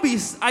 I can't be.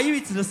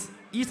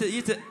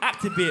 You to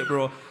activate,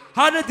 bro.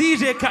 How the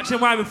DJ catching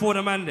wine before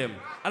the man them?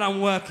 And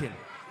I'm working.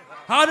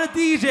 How the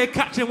DJ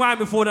catching wine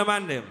before the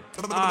man them?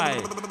 Aye.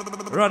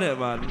 Run it,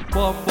 man.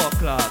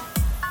 Bumbuckler.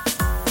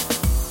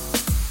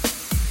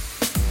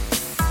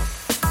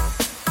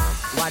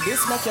 What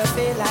this make you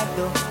feel like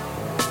though?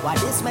 What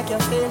this make you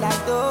feel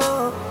like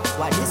though?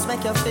 What this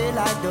make you feel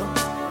like though?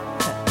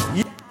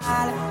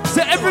 Yeah.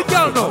 So every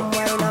girl know.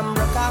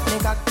 Broke off me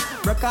cock.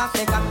 Broke off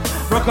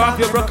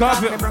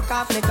you.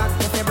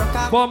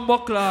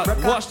 Bumbuckler.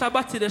 Watch that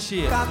body the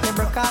shit.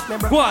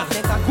 Go on.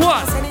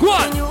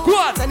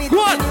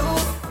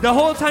 The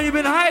whole time you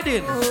been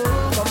hiding.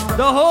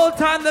 The whole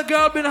time the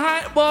girl been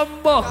hiding.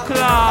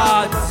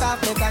 Bumbuckler.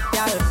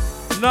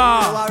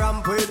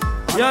 Nah.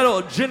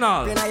 Yellow,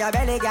 Ginal.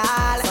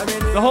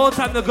 The whole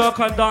time the girl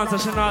can dance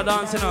and she not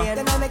dancing now.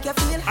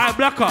 Alright,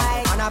 Blacker.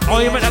 How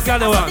you make that girl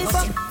dance?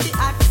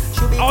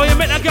 How you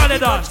make that girl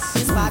dance?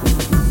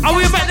 How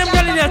you make them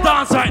girl in there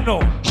dance right now?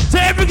 So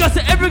every girl,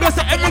 every girl.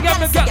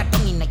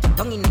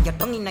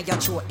 Dung inna your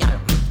throat, y'all.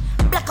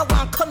 Blacker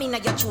one come inna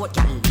your throat,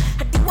 y'all.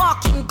 The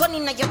walking gun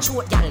inna your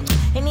throat, y'all.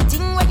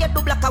 Anything where you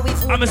do, Blacker we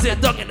fool. I'ma say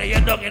dung inna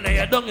your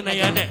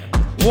neck.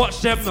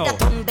 Watch them now.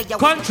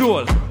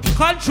 Controller.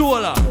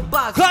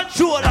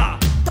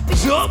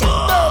 Jump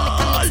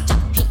on.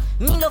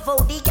 Me love how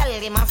the girl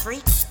them a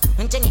freak.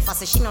 And Jennifer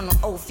say she no know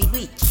how fi do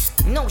it.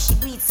 Now she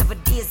do it 7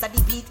 days at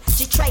the beat.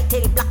 She try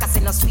tell Blacker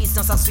say no sweet,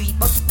 not so sweet.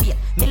 But wait,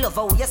 me love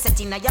how you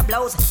set inna your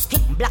blouse.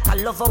 Blacker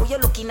love how you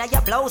look inna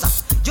your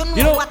blouse. You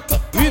know what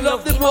take time. We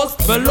love the most.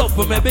 Me love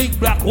for my big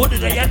black hood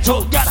inna your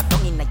throat, girl.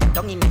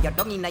 Dung inna your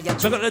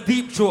throat. I got the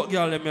deep throat,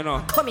 girl, them, you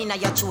know. Come inna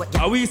your throat,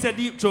 girl. We say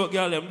deep throat,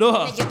 girl, them, do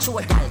her. Inna your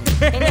throat, girl.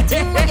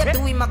 Anything where you do,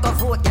 him a go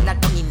vote, girl.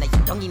 Dung inna your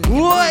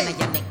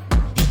neck.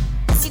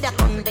 See that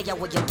tongue there,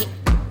 what you get.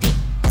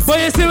 But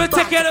you see we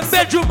take care of the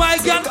bedroom, my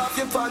girl. Take off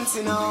your pants,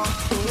 you know.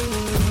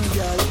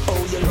 Girl,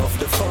 oh, you love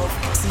the fuck.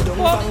 See, don't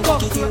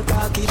back it till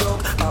cocky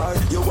dog. Or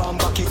you want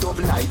back it up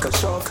like a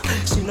shock.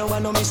 She know I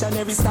no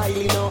missionary style,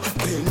 you know.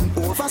 Bend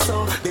over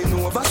so, up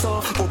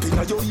in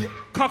your ear.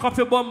 Cock up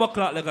your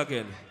bumbuckler leg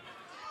again.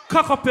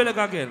 Cock up your leg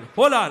again.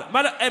 Hold on.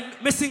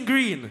 Missing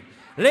green.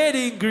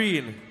 Lady in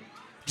green.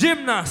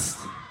 Gymnast.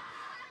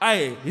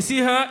 Aye, you see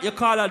her? You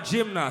call her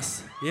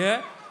gymnast.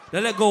 Yeah?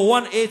 Then let go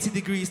 180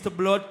 degrees to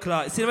blood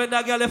clot. See when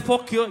that girl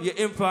fuck you, you're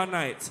in for a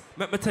night.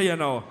 Let me tell you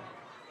now.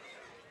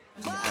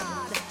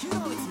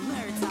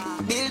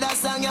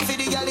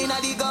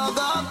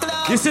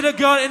 You see the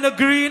girl in the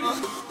green?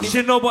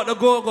 She know about the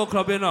go-go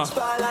club, you know.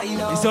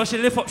 You see how she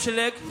lift up her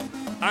leg?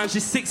 And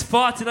she's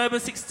 6'40", not even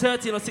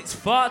 6'30", or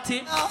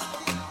 6'40".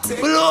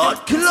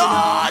 Blood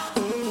clot!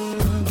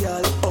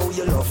 Girl, oh,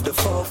 you love the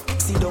fuck.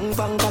 See, don't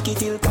bang back it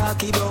till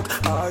cocky dog.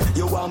 Or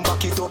you want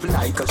back it up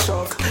like a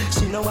shock.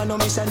 She know I no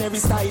missionary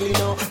style, you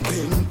know.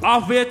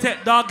 After you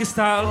take doggy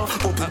style,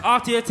 and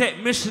after you take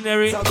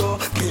missionary,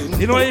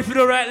 you know if you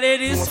do right,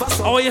 ladies?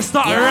 Oh, you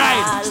start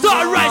right.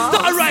 Start right.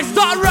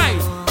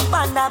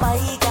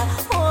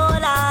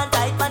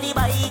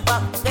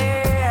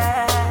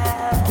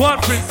 Go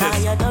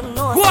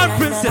on,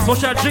 princess. What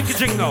should I drink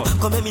now?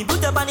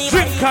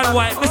 Drink and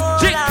white.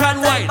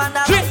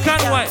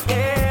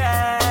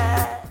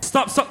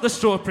 Stop, suck the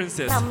straw,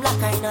 princess.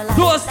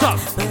 Don't stop.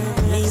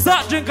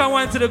 Start drinking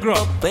wine to the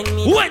grub.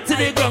 Wine to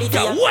the grub,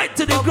 girl. Wine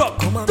to the grub.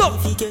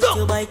 Dunk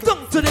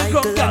to the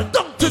grub, girl.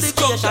 Dunk to the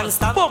grub, girl.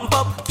 Bump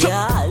up.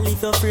 Girl,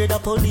 if you're afraid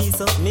of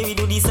police, maybe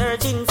do the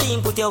searching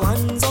thing. Put your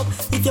hands up.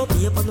 If your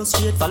paper no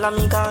straight, follow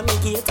me, can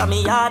make it. Come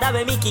me yard,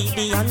 I me keep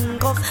the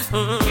handcuff.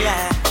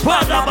 Yeah.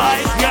 Put the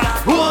bike,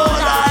 yeah. Hold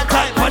on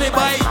tight for the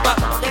bike back.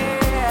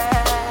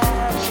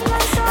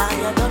 I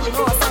don't know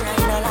what's right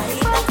now like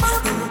that.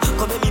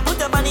 Come let me put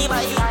the money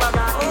by it back.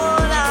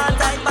 Hold on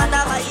tight for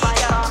the bike.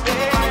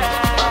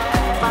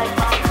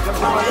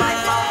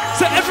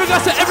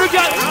 So every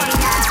girl,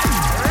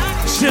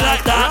 she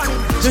like that.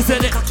 She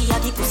said it. Cocky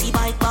at the pussy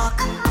bike back.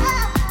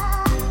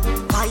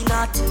 Why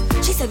not?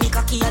 She said me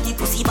cocky at the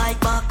pussy bike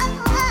back.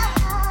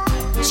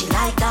 She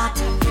like that.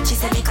 She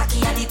said me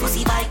cocky at the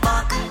pussy bike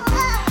back.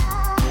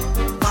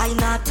 Why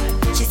not?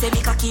 She said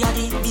me cocky at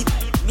the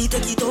me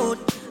take it out.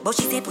 But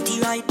she said put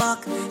it right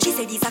back. She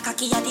said this a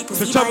cocky at the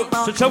pussy bike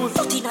back.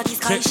 Floating at the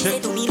sky, she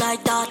said do me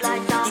like that.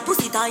 The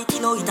pussy tight,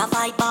 you know it a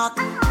fight back.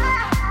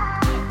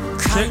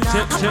 Check.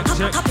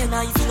 Tap your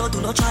knife, you know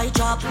do not try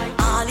drop.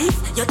 All if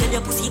you tell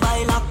your pussy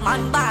by lock.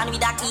 Man born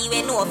with a key,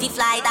 we know if he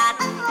fly that.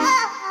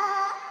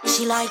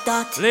 She like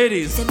that.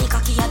 Ladies, say me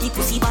cocky at the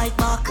pussy bite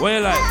back. what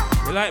you like?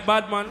 You like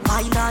bad man?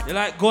 Why not? You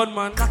like gun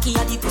man? Cocky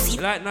at the pussy.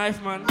 You like knife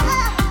man?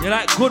 You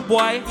like good boy?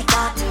 Like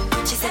that.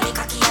 She say me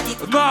cocky at the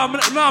pussy. No, man,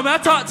 I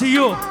talk to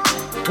you.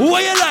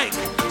 What you like?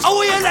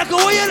 What you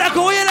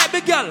like,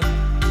 big girl?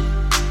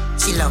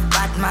 She love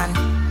bad man.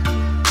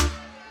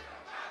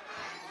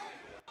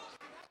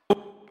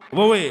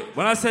 But wait,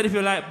 when I said if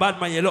you like bad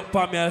man, you look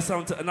for me or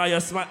something, now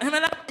you're smart.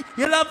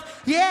 You love,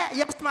 yeah,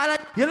 you're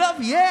smart. You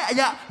love,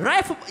 yeah,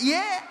 rifle,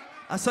 yeah.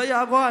 I saw you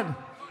go on.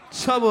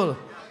 Trouble.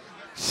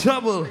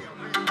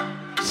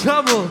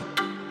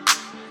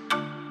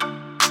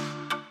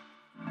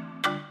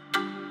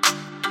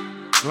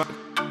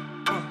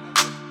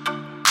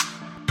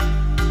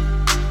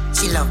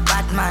 She love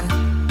bad man.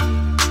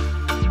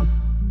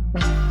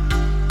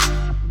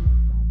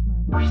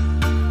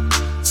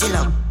 She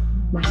love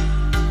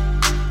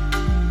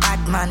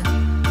bad man.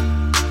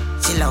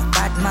 She love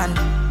bad man.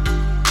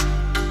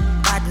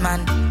 Bad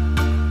man.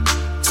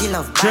 She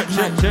love bad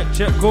man.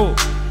 Check, go.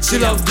 She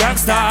love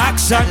gangsta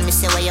action. Me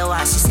say where you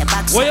are, she say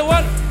back. What you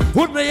want?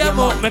 Hood na your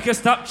mouth, make you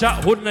stop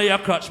chat. Hood na your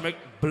crotch, make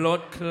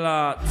blood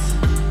clot.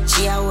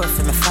 She a work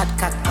for me fat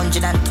cock,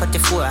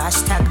 134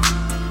 hashtag.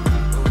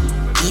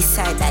 East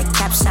side like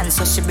caption,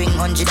 so she bring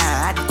 100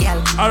 hot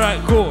girl.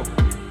 Alright, cool.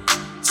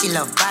 She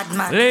love bad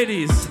man.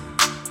 Ladies,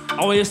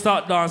 I want you to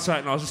start dance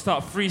right now. So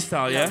start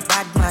freestyle, yeah?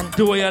 Bad man.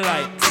 Do what you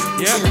like,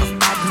 yeah? She love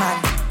bad man.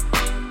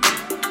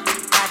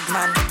 Bad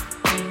man.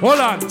 Hold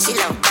on. She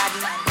love bad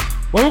man.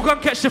 Well, who can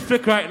catch the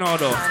flick right now,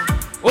 though?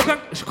 Who can...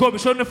 Kobe,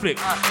 show them the flick.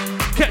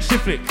 Catch the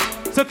flick.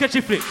 So catch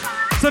the flick.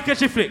 So catch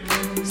the flick.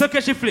 So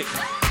catch the flick.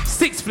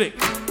 Six flick.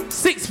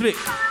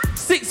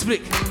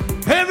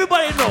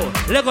 Everybody know.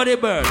 Lego the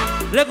bird.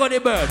 Lego the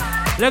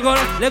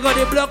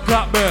blood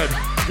clot bird.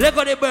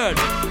 Lego the bird.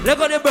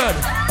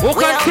 Who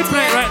can tip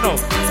like right now?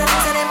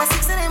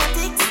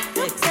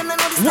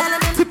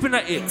 Tipping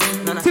at it.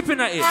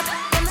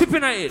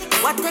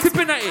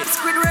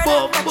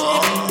 Boom.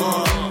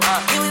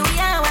 Here we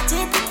are, watch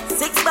it.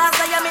 6 bars,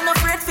 I am in no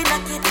afraid for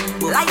knock it.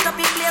 Light up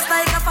in place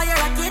like a fire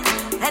rocket.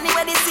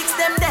 Anyway, the 6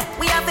 them there,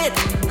 we have it.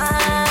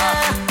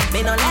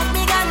 Me no let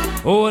me gun.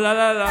 Oh la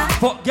la la.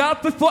 Fuck girl,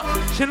 fuck.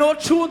 She no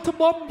tune to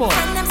Bumbo.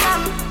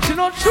 She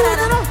no tune,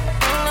 you know.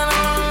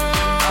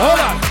 Hold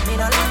on. Me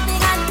no let me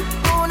gun.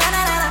 Oh na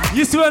na na.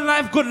 You see when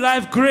life good,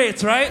 life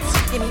great, right?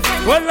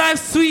 When life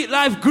sweet,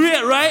 life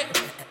great, right?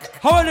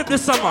 How I live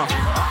this summer?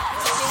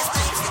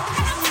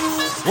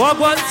 What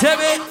one, tell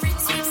me?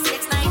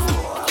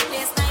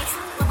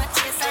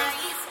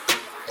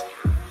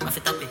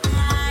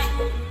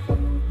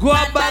 Go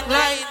up back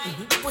line.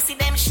 Pussy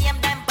them shame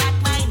them bad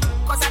mind.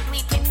 Cause I do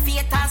it with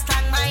faith and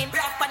strong mind.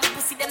 Rock on the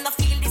pussy them no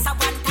feel this a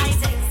one time.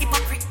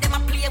 Hypocrite them a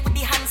play with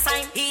the hand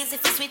sign. Easy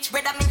for switch,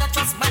 brother me not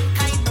trust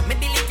mankind. Me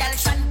Billy girl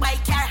shine by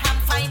car ham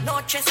fine. No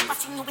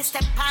trespassing you will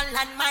step on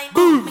landmine.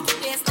 Make it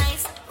place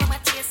nice, them a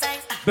chase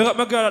size. Big up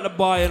my girl at the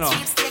bar, you know.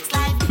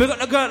 Big up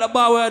the girl at the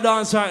bar where I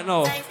dance right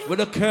now. With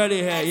the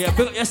curly hair, yeah.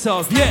 Big up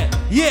yourself, yeah.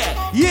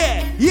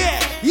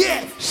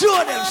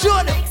 Show them.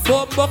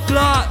 Bumbo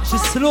clot. She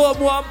slow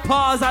one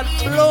pause and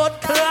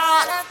blood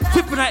clot.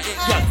 Tipping at it,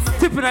 girl.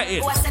 Tipping at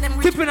it.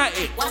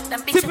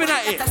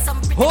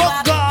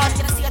 Oh God.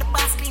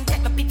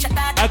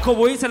 I come,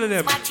 what you telling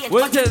them?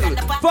 What you telling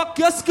them? Fuck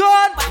your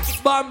skull.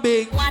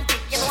 Bombing.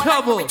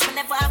 Trouble.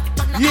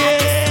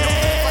 Yeah.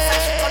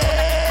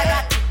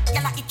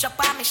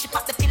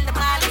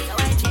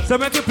 So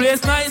make the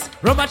place nice.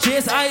 Rubber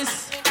chase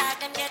ice.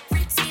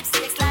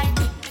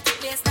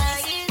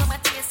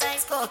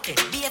 Okay,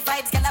 be a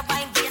vibes, get a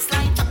wine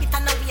baseline. Chop it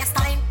on the waist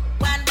time.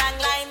 One bang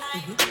line.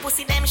 The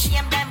pussy them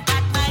shame them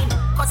bad mind.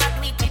 Cause I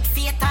do it with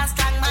faith and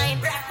strong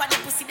mind. But the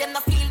pussy them no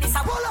feel this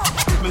a wall up.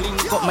 Me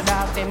link up my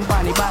dog them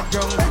bunny back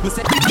drum.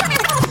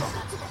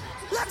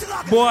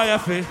 Boy, I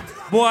feel.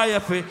 boy, you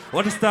fi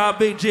want to start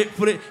big jip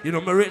for it. You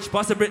know, my rich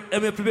boss a bit,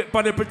 let me flip it,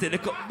 pan it, pretty. They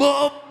go,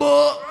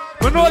 boom.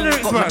 We know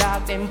lyrics, man.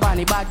 Dog, them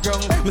bunny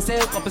background. Me say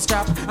up a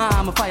strap,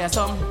 I'm a fire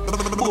some.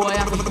 Boy,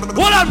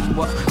 hold on.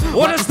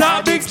 Want to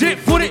start big jip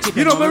for it.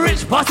 You know, my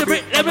rich boss a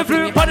bit, let me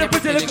flip it, pan it,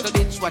 pretty. They go,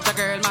 bitch, watch a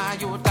girl, my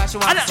youth, cause she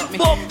wants something.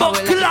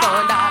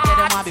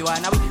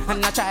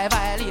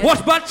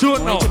 What's bad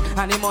tune now?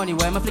 And the money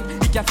where me flick,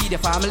 you can feed the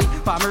family.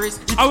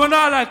 Farmers. I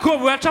wanna like,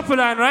 come, we're chopping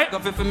line, right?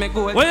 When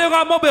you go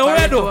on mobile,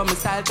 what you do?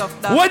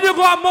 When you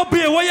go on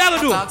mobile, what you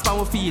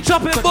do?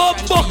 Chop it, buck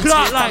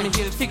like.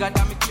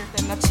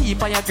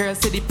 Cheap and your girl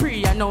say the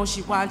pre, I know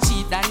she want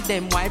cheat and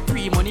them why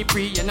pre money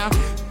pre, you know.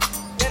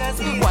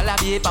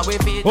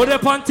 Hold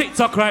up on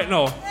TikTok right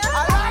now.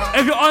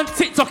 If you're on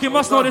TikTok, you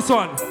must know this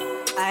one.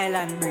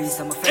 Island breeze,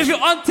 I'm a if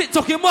you're on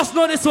TikTok, you must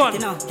know this one. You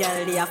know,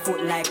 girl, they a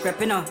foot like rep,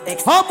 you know.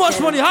 How much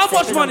money?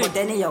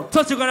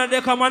 Touch you gonna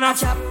take a man up.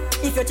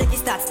 If you check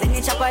his stats, then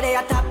you chop a day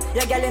a top.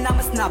 Your girl in a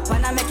my snap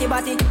and I make your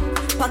body.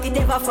 Pocket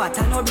ever fat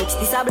and no bricks.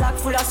 This a black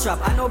full of strap.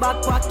 I know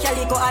backpack,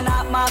 calico and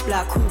a my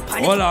black hoop.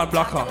 Hold on,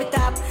 Blacker.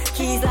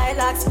 Keys like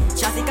locks,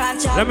 chassis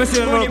can't chop. Let me see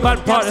the little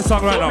bad part of the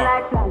song right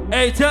now.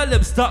 Hey, tell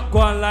them stop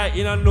going like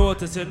you don't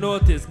notice. You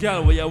notice,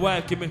 girl, with your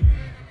wife, give me.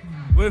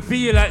 We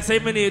feel like say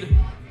me need.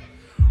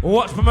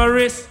 Watch for my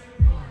wrist.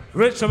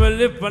 Rich on my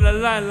lip on the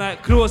line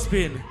like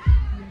clothespin.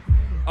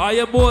 All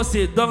your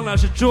bossy down like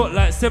she throat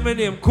like semi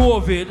name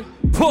COVID.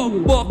 Pop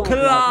book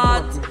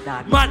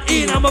clot. Man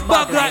in on my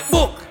bag like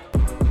book.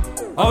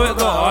 How it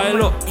go? How it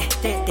look?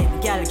 Take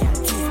them girl,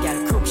 tease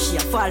girl, crook. She a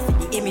fall for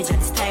the image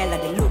and the style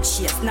and the look.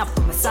 She a snap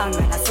to my song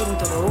and I sing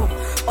to the hook.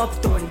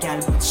 Uptown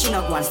girl, but she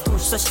not want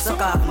touch. So she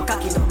suck up my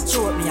cocky down,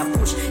 choke me a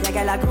push. Your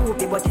girl a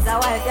groupie, but it's a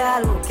wife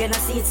girl. Look, can I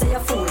see it say you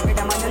fool?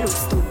 Brother man, you look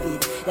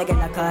stupid. Your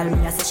girl a call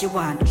me, I say she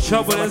want.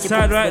 Trouble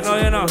inside right now,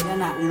 you know. You're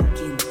not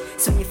looking.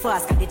 So me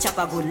fast, cause the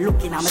chopper good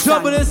looking. I'm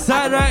trouble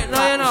inside right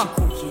now, you know.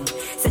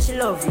 Say she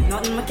love you,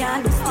 nothing I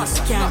can do.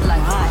 She can't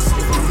like heart, she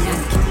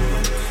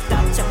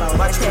stop chopper,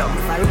 watch them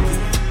if I rookie.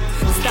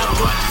 Stop.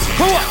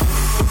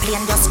 The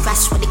plane just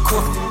crash with the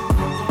coke.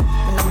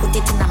 When I put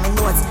it in my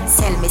nose,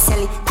 sell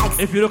it.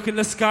 If you look in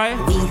the sky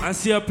and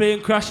see a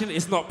plane crashing,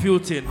 it's not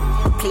Putin.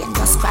 The plane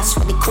just crash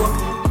with the coke.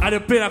 And the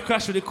plane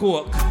crash with the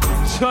coke.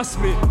 Trust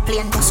me.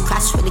 Plane just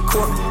crash with the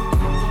coke.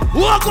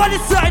 Walk on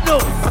inside now.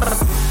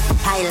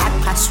 Pilot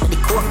crash with the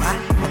coke, man.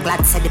 I'm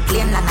glad said the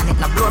plane land and it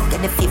not broke.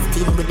 Get the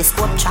 15 with the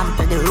scope,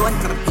 trample the road.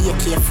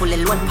 AK fully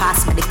load,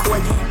 pass me the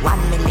code.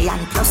 1 million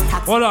plus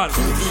tax. Hold on.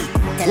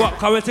 What?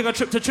 Can we take a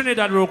trip to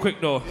Trinidad real quick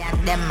though?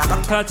 Can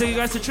I take you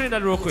guys to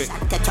Trinidad real quick?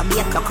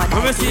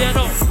 Let me see you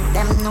now.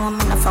 Them know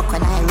me no fuck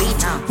when I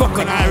reach. Fuck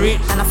when I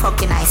reach. And I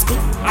fucking I speak.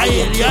 I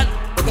alien.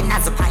 With the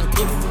nazo pint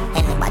in.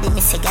 Anybody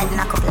miss a girl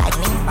knock up like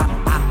me.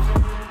 Bam bam.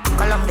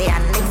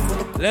 Colombian link with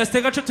the. Let's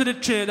take a trip to the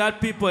Trinidad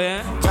people,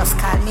 yeah? Just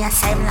call me a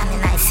Simon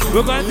and I see.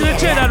 We're going to the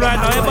Trinidad right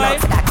now, eh, boy?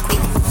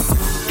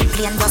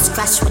 Plane just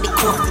crash with the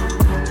coke.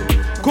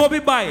 Kobe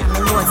bye.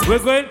 We're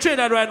going to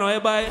Trinidad right now, eh,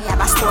 boy?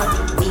 Yeah, store.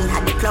 We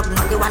had the plug,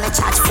 now they wanna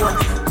charge phone.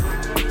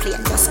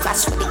 Plane just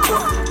crash with the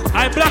coke.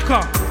 Hey,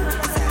 Blacker.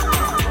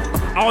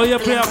 Oh, you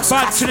play a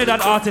bad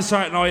Trinidad artist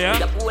right now, yeah?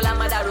 The Pool and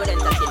Mother Road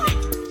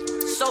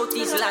Entertainment.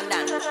 Southeast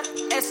London.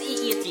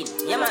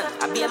 SE18. Yeah, man.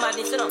 I be a man,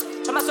 you know.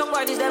 Some of some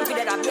boys, them for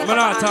that. I'm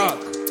not talk.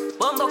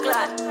 Bumbo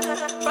clad.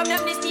 From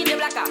them, this Steve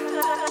Blacker.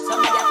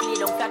 Somebody have to lay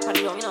down flat for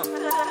the young, you know.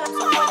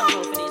 Somebody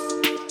know for this.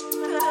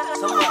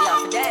 Somebody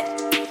have for that.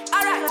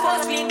 Alright,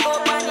 first we go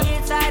on the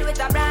inside with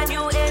a brand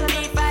new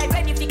MP5.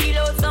 Ready to kill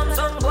out some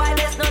boy.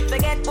 Let's not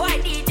forget, boy.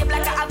 DJ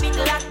Blacker, a bit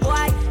lock,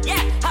 boy. Yeah,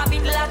 a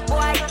bit lock,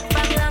 boy.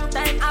 From long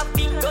time, I've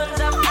been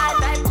guns up all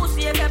time.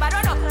 Pussy, if you ever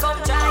don't know,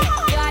 come try.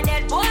 You're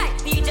dead, boy.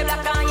 DJ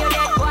Blacker, you're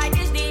dead, boy.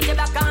 This DJ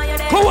Blacker, you're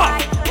dead,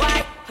 boy.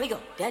 Here we go,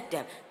 dead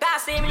them.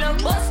 Pass him, look,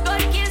 bust gun,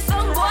 kill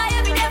some boy.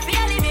 Every day,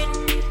 feel living.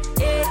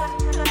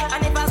 Yeah,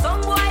 and if a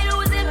some boy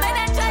lose him,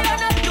 then try to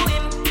not do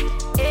him.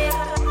 Yeah,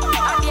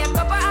 and the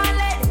copper and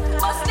lead,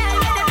 bust them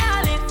with the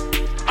knowledge.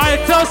 I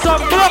tell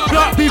some blood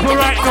clot people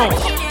right now.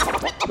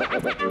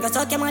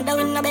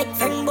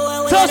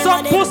 Tell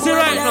some pussy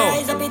right now.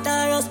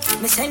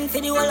 Me send for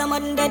the whole of my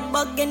dead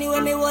bug anyway.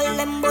 Me hold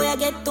them boy I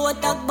get to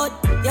attack, but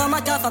yo my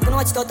tough I can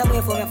watch it out of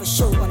me for me for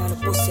sure. One on the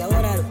pussy,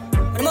 what are you?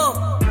 What more?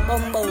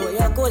 Bumbo,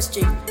 your ghost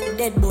chick,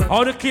 dead boy.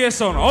 How the case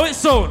sound? How it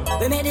sound?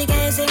 We made the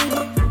case in.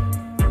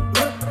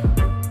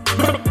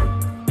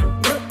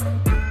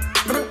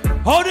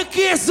 How the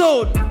case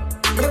sound?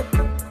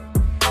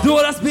 Do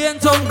all that's being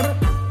tongue.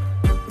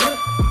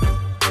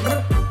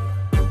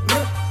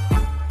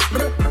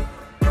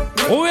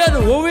 What we do?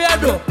 What we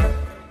do?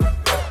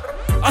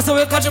 I saw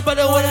we catch up on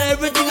the one and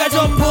everything I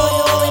jump on.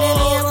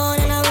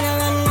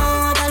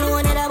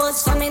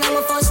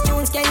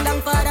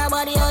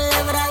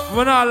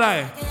 I'm not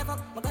lie.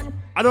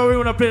 I don't really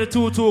want to play the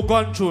 2-2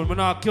 gun tune. I'm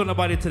not kill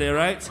nobody today,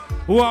 right?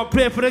 We want to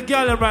play for the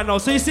girl them right now.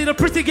 So you see the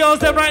pretty girls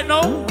them right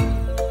now?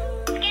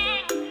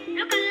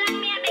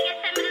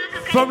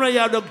 From now you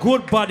have the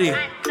good body.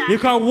 You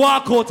can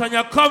walk out and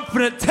you're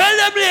confident. Tell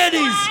them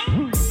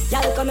ladies.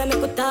 Y'all come and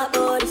make a talk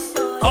about this.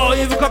 Oh,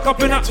 you cook up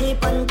in a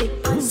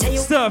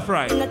stir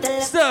fry.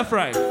 Stir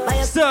fry.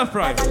 Stir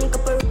fry.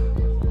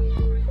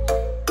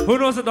 Who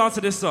knows the dance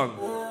to this song?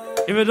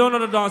 If you don't know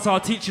the dance, I'll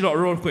teach you that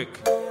real quick.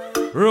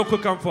 Real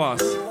quick and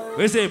fast.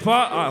 We say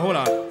part? Alright, hold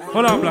on.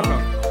 Hold on,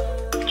 Blacker.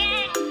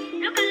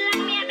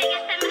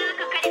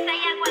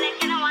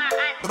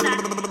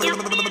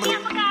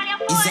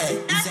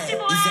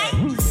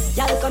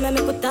 Y'all come and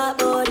make a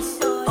talk about this.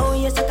 Oh,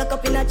 you suck a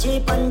cup in a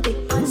cheap panty.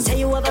 Say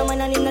you have a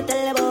man and him not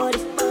tell about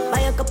this.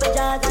 Buy a couple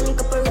jars and a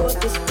couple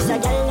roasties. It's a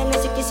girl and a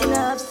sick in a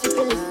half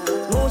syphilis.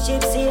 Move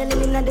ship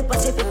sailing in the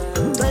Pacific.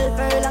 12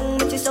 furlong,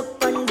 which is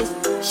up on this.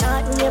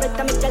 Short in your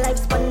better make your life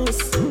span this.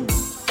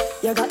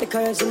 You got the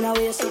curves in the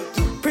waist.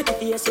 Pretty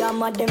face, you're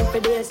mad them for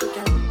days.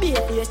 Be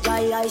a face,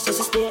 dry eyes,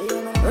 just stay.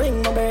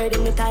 Ring my bird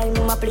in the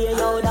time, I play.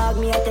 Yo, dog,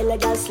 me, I tell a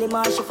girl slim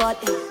or she fat.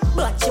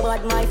 But she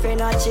bad, my friend,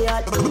 not she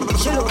hot.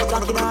 She look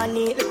cocky on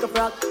neat like a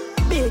frock.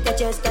 Beat your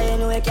chest, I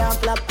know you can't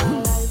flop.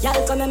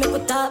 Y'all come and make a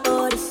talk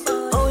about this.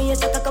 Oh, you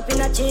suck a cup in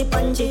a cheap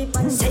and cheap.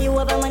 Say you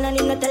have a man and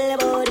him not tell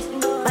about this.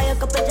 Buy a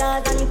couple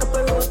jars and a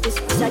couple roasties.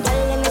 It's a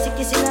girl and a sick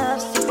is in a half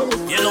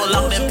syphilis. You know,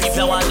 long them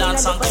people want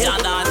dance and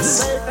can't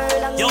dance.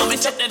 Yo, me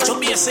check them to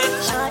basic.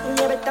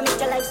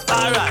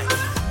 Alright,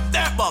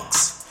 dirt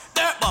bunks,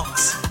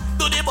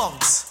 do the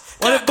bunks.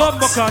 What the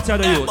bumbo can't tell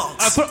you?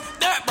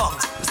 Dirt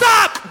bunks.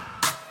 Stop!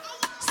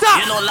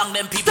 Stop! You know, long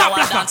them people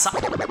want dance.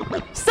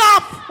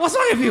 Stop! What's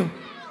wrong with you?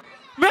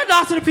 Man,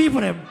 dance to the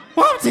people, them.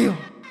 What to you?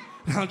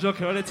 I'm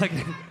joking, what are they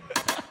taking?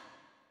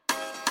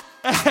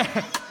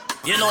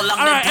 You know, long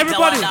right, them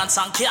people everybody. want dance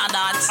and can't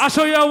dance. I'll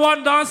show you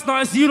one dance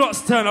now. It's you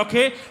lot's turn,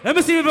 okay? Let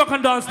me see if you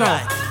can dance now.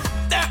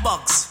 Right. Dirt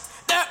bunks.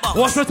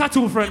 Watch your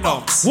tattoo friend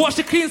now. Watch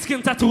the clean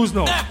skin tattoos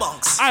now.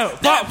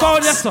 Alright,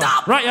 forward yes sir.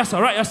 Right yes sir,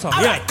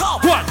 yeah. Go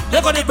on,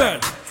 leg on the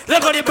bird.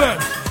 Leg on the bird.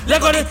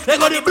 Leg on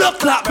the blood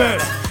clot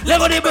bird.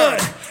 Leg on the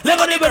bird. Leg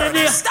on the bird in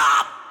there.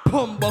 Stop.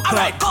 Pumbo clot.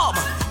 Alright, come.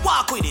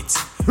 Walk with it.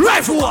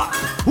 Rifle walk.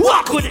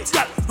 Walk with it.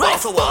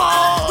 Rifle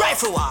walk.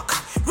 Rifle walk.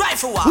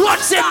 Rifle walk.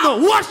 Watch them now.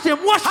 Watch them.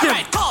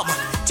 Alright, come.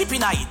 Chip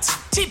in it.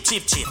 Chip.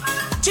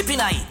 Chip in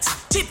it.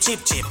 Chip.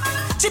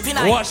 Chip in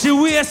it. Watch the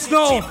waist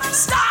now.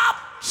 Stop.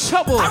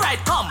 Trouble. Alright,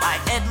 come. My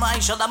head, my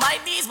shoulder, my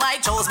knees, my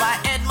toes. My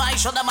head, my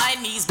shoulder, my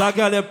knees. That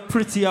girl is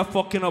pretty as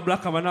fucking up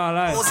black, I'm not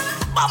lying.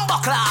 Bumbo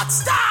clot,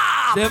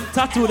 stop. Them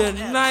tattoo, them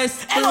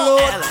nice LOL,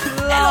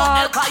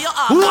 call your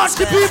arm. Watch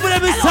the people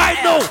them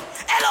inside now.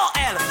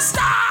 LOL,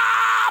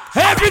 stop.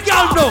 Every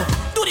girl know.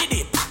 Do the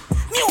dip,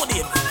 new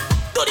dip.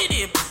 Do the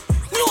dip,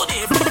 new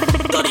dip.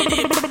 Do the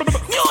dip,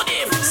 new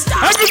dip.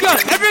 Stop.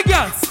 Every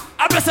girl.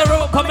 I bless her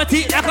up, come and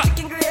teeth like a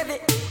chicken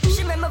gravy.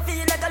 She make me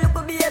feel like a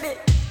little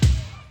baby.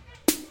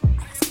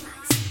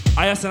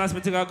 I asked her, I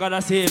think I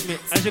gotta save me.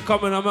 And she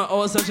coming on my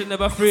house and she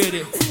never afraid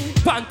it.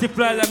 Panty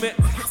fly like me.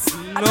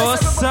 No,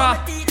 sir.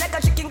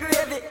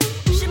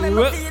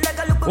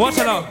 Watch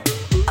it now.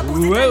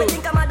 Well.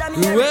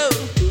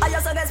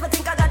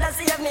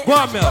 Go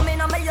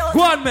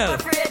on, Mel.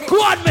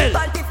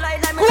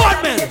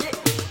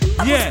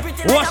 Yeah,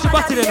 watch the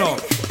body there now.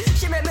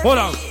 Hold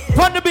on.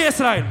 Pon the bass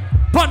line.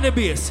 Pon the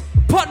bass.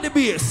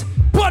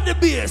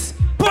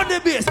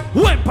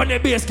 Wait pon the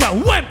bass, girl.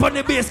 Wait pon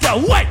the bass, girl.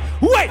 Wait.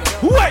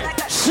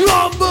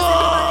 Slumber.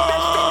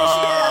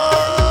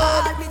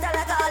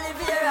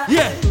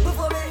 Yeah.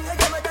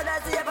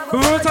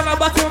 Bring it on the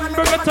bottom.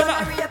 Bring it on the...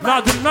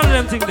 Nah, do none of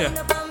them things there.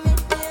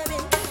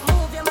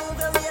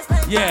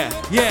 Yeah.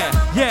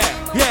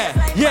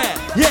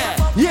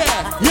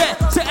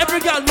 Say every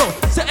girl know.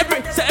 Say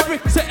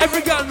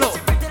every girl know.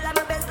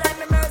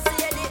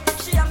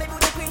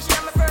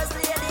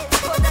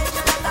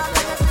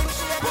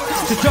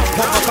 She jump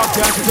up,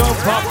 she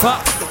jump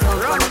up.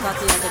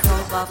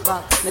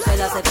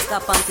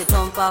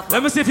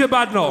 Let me see if you're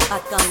bad now.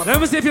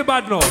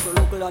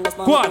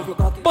 Go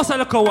on, bust a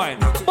little wine.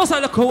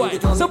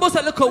 So bust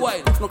a little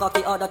wine.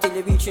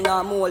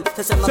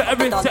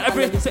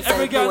 Say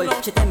every girl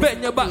now.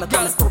 Bend your back,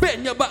 girl.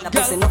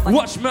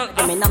 Watch me.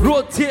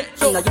 Rotate.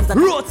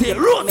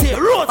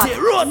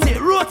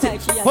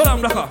 Hold on,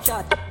 Blacker.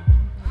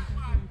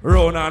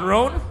 Round and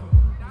round.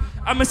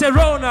 I'ma say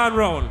round and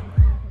round.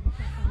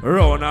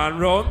 Round and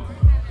round.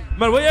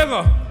 Man, where you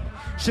go?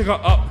 She go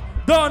up,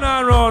 down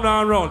and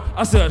round.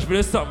 I search for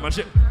this stuff, man.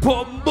 She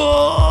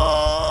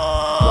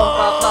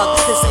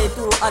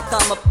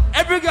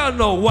every girl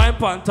know wine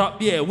pon top,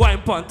 yeah.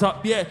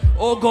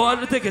 Oh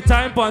God, take your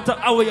time pon top.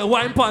 I wear your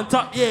wine pon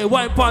top, yeah.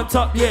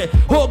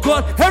 Oh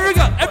God,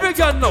 every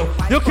girl know.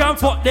 You can't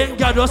fuck them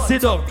girl, just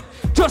sit down,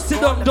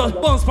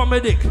 just bounce for my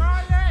dick.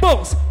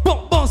 Bounce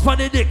for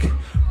the dick.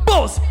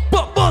 Bounce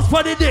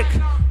for the dick.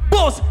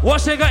 Boss, what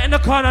she got in the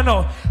corner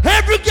now?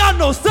 Every girl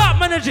know, start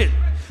manage it.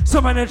 So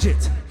manage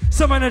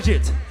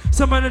it.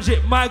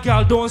 My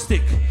girl don't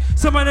stick.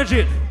 So manage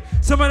it.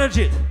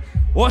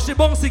 Watch the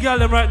bouncy girl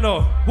them right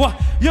now.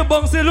 What? You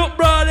bouncy look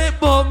brother,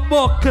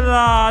 bumbo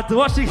clot.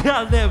 Watch the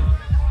girl them.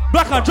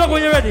 Black and juggle,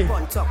 you ready?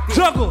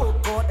 Juggle.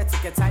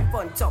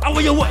 And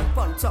when you what?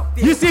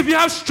 You see if you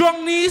have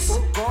strong knees,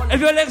 if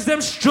your legs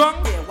them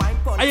strong,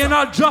 And you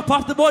not drop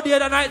off the body at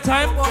the night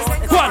time.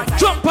 Go on,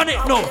 jump on it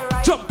now.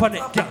 Jump on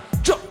it, girl.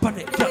 Jump on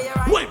it, girl.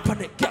 Wipe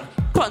on it, girl.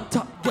 Pan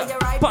top, girl.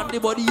 Pan the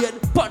body head.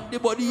 Pan the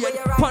body head.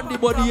 Pan the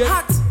body head.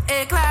 Hot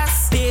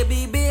A-class.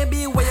 Baby,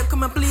 baby, where you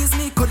come and please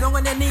me? Go down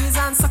on your knees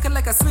and suck it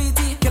like a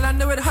sweetie. Girl, I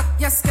know it hot.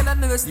 Yes, girl, I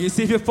know it. You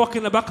see if you fuck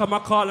in the back of my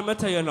car, let me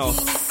tell you now.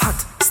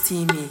 Hot,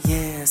 steamy,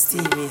 yeah,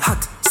 steamy.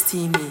 Hot,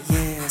 steamy,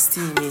 yeah,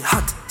 steamy.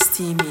 Hot,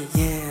 steamy,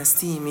 yeah,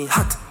 steamy.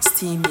 Hot,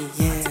 steamy,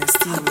 yeah,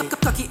 steamy.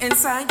 Plucky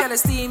inside, girl,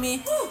 it's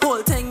steamy.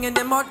 Whole thing in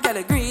the mud, girl,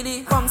 it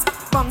greedy. Bungs,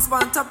 bungs,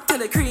 one top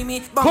till it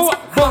creamy.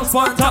 Bungs,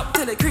 one top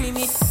till it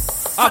creamy.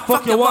 I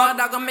fuck your wall,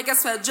 I gon' make a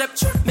sweat drip.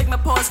 Make my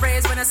paws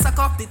raise when I suck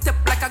off the tip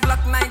like a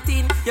Glock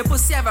 19. Your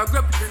pussy have a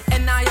grip,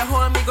 and now you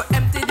hold me, go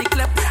empty the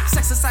clip.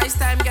 Exercise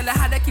time, girl, I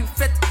had to keep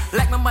fit.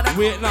 Like my mother.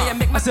 Wait now,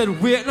 I said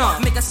wait now.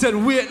 I said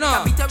wait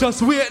now,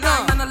 just wait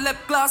now. And a lip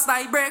gloss,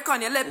 like break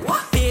on your lip.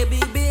 Baby,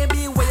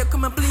 baby, where you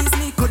come and please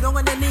me? Go down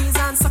on your knees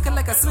and suck it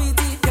like a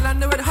sweetie. Girl, I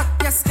know it hot,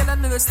 yes, girl, I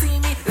know it's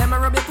steamy. Let me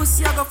rub your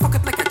pussy, I go fuck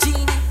it like a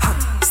genie.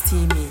 Hot,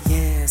 steamy,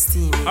 yeah,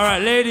 steamy.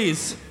 Alright,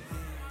 ladies.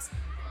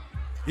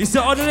 You see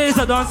all the ladies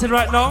are dancing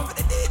right now?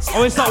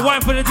 Or we start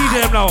wine for the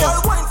DJ now?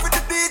 Girl, wine for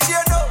the DJ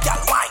now.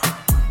 Girl, wine.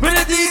 For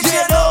the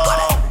DJ now.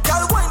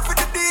 Girl, wine for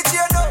the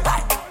DJ now.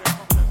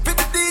 For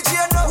the DJ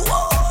now.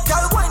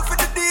 Girl, wine for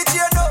the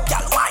DJ now.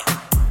 Girl, wine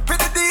for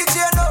the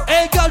DJ now.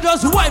 Hey, girl,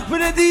 just wine for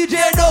the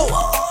DJ now.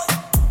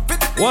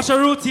 What's your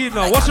routine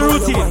now? What's your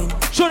routine?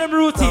 Show them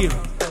routine.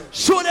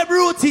 Show them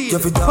routine.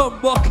 Come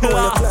buckle.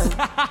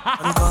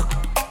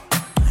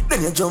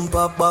 Then you jump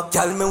up back,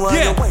 tell me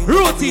why you wine.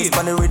 Routine.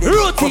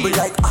 Routine.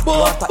 Like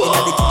water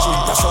in the kitchen.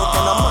 Dash out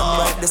on a man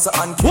right this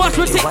and watch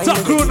the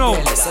TikTok crew now.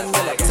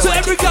 So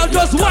every girl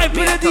just wipe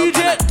with the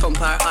DJ. Turn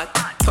her hot,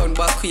 turn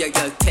back with your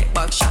girl, take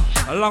back shot.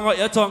 Along with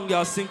your tongue,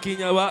 girl, sink in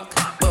your back.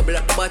 Bubble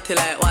up the bottle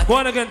like what?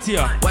 One again to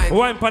you.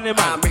 Wine pan the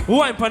man.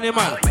 Wine pan the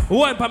man.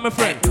 Wine pan my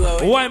friend.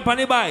 Wine pan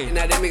the boy.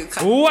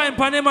 Wine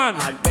pan the man.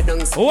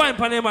 Wine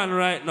pan the man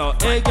right now.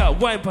 Hey girl,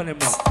 wine pan him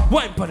now.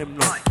 Wine pan him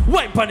now.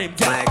 Wine pan him,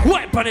 girl.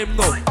 Wine pan him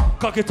now.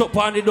 Cock it up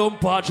on the dumb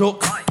bar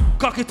truck.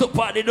 Cock it up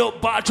on the dumb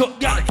bar truck,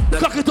 girl.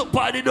 Cock it up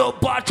on the dumb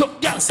bar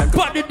truck, girl.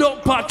 Pon the dumb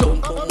bar truck.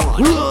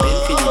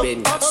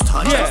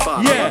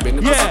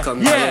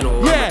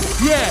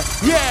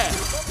 Yeah.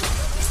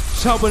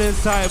 Trouble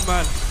inside,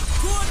 man.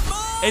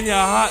 In your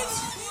heart.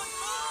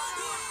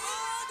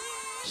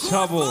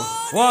 Trouble.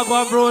 What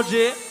about bro,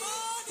 J?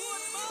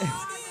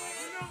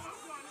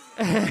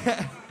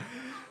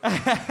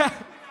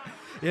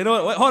 You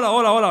know what? Hold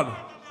on.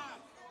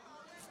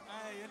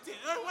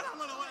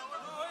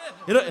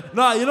 You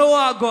know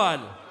what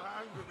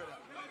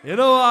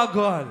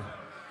go on?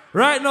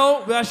 Right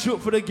now, we are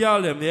shoot for the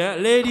girl them, yeah?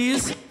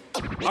 Ladies,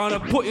 I'm gonna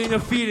put you in your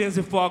feelings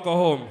before I go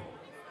home.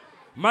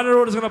 Mother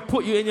Road is gonna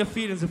put you in your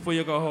feelings before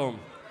you go home.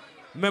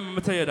 Remember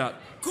me tell you that.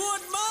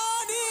 Good morning.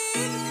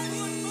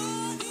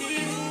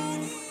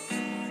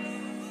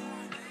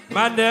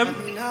 Man them,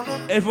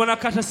 if you wanna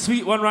catch a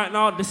sweet one right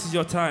now, this is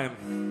your time.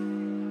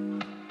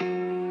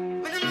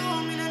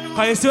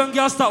 Cause you see when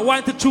girls start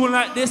whining to tune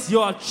like this,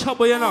 you're a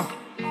trouble, you know.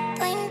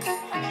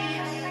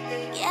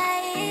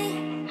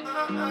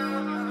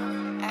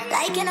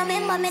 Like you know,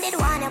 remember me did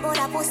one about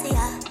a pussy,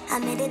 yeah. I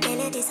made it tell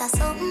you this is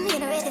something you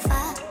know ready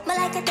for. But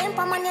like a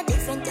temper man, you're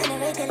different than a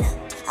regular.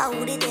 I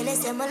would tell you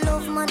say my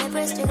love money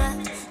press trigger.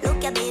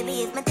 Look ya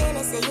baby, if my tell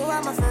you say you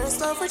are my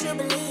first love, would you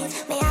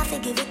believe? May I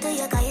forgive it to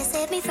you, cause you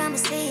saved me from the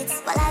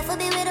streets. But life will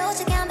be without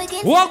you, can't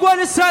begin. Walk on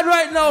this side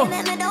right now.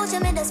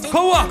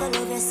 Come on.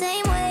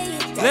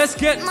 Let's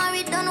get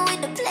married, done with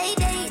the play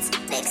dates.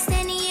 Next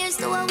 10 years,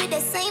 do it with the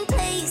same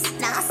place.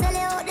 Now I sell you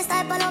out this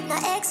type of no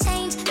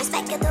exchange.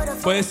 Respect you to the.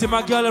 But you see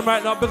my girl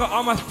right now, because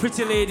all my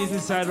pretty ladies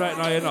inside right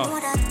now, you know.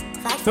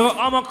 Because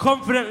all my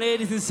confident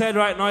ladies inside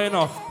right now, you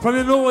know. From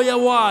you know what you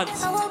want.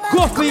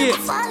 Go for it.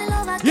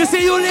 You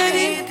see you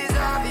lady?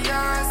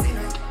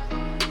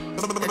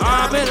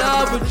 I'm in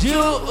love with you.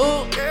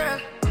 Girl,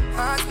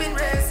 heart's been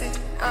racing.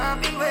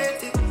 I've been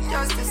waiting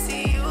just to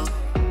see you.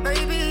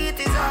 Baby, it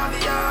is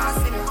obvious,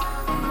 you know,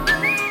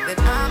 that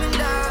I'm in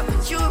love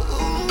with you.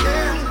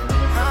 Girl,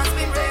 heart's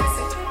been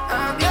racing.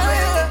 I've been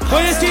waiting.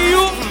 When you see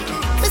you,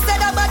 we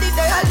said our body,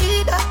 they are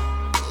leader.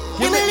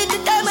 Give me a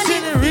little time and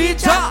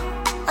Senorita.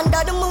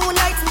 Under the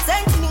moonlight and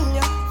sending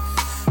you.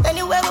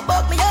 Anywhere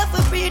above me, have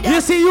for freedom.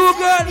 You see you,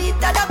 girl. We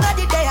said our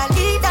body, they are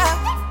leader.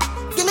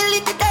 Give me a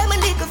little time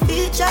and little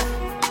feature.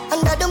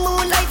 Under the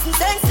moonlight and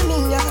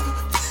sending you.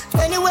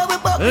 Anywhere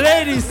above me.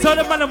 Ladies, tell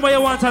the man what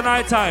you want at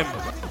night time.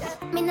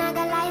 Me not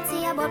gonna lie to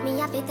you, but me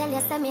happy tell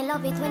you say me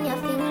love it when you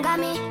finger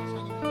me.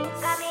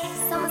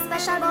 Something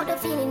special about the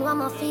feeling one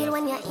more feel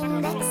when you're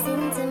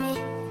indexing to me.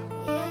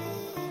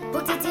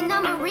 Put it in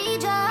my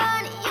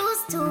region,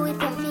 used to if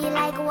you feel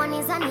like one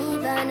is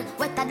uneven.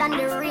 Wetter than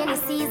the rainy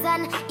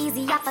season,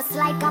 easy off a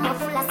slide, come a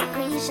full of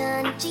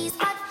secretion. Cheese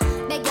pot,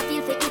 beg you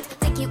feel for it,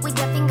 take it with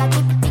your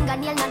fingertip.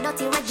 Fingernail not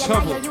dirty,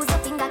 regular, you use a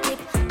fingertip.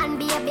 And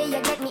baby,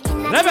 you get me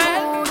in a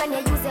mood when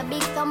you use your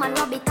big thumb and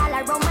rub it all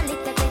around my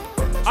little tip.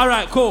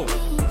 Alright, cool.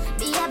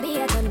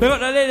 They got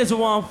the ladies who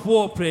want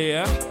foreplay,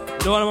 yeah?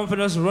 The one I'm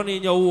just running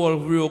in your wall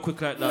real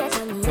quick like that.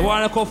 The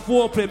one I call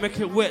foreplay, make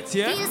it wet,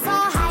 yeah?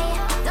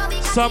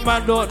 Some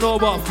man don't know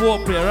about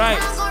foreplay, right?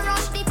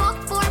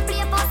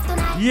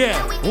 Yeah,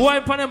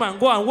 wine pan him, man.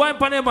 Go on, wine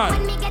pan him, man.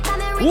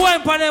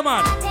 Wine pan him,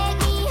 man.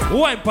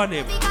 Wine pan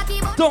him.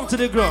 Down to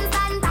the ground.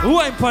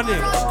 Wine pan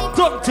him.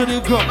 Down to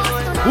the ground.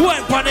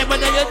 Wine pan him,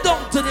 and then you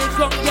down to the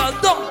ground, girl.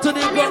 Down to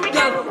the ground,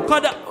 girl.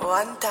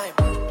 One time.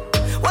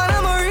 When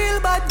I'm a real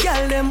bad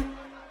girl, them.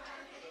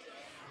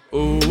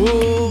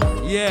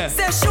 Oh, yeah.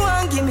 Say she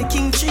want give me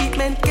king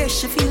treatment, guess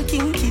she feel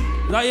kinky.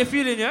 How you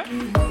feeling, yeah?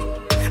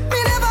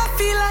 Me never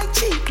feel like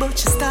cheap, but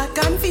she start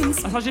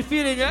convinced. That's how she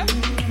feeling, yeah?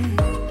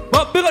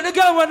 But big up the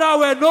girl when I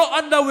wear no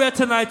underwear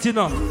tonight, you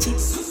know. She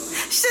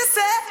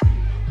said,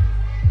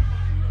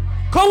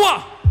 come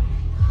on.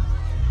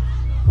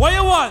 What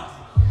you want?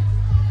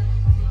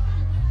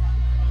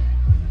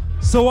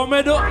 So what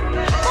me do?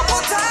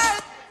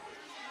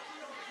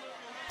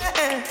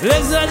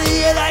 Let's go the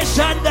air like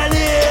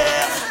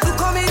chandelier. You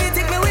come in and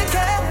take me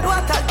wicked.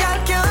 What a girl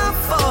can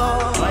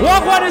afford.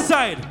 Walk on the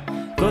side.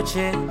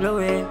 Gucci,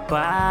 Louis,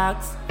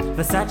 Box,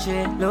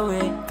 Versace,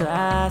 Louis,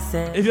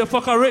 classic. If you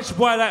fuck a rich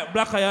boy like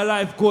Black, your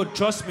life good,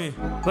 trust me.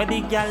 What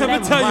the girl let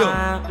me tell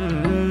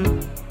you.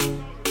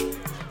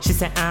 She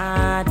said,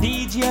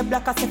 DJ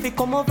Black, I said,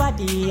 come over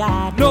the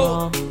yard.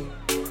 No.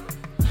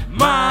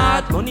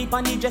 Mad. Money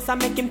pon the dress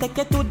and make him take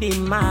you to the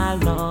mall.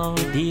 No.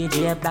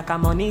 DJ Black, a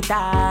money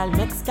tall.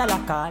 Next girl a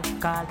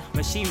call.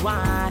 When she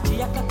want,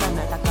 she a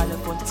coconut, a call the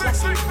phone, just like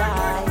she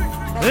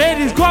die.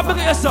 Ladies, go up and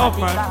get yourself,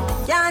 man.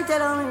 Can't tell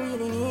how me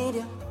really need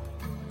you.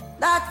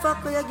 That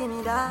fuck will you give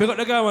me that. Big up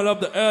the guy who love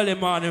the early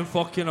morning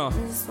fuck, you know.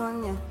 This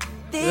one,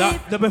 yeah.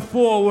 The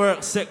before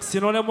work sex,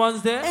 you know them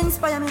ones there?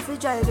 Inspire me to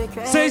drive the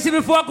crazy. So you see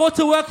before I go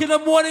to work in the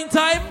morning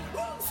time?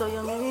 So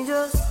you may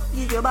just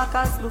give your back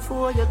ass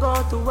before you go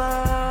to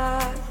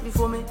work.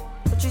 Before me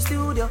touch your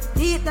studio,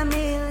 heat the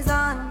meals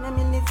on. Let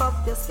me lift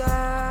up your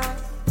skirt.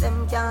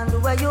 Them can't do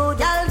what you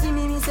do. Y'all give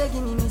me say,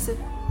 give me say.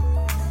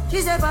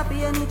 She say,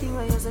 papi, anything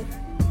what you say.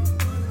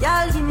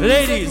 Y'all give me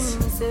ladies, say,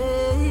 give me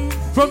say.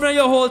 From there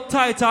you hold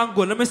tight and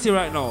good. Let me see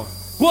right now.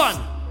 Go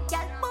on.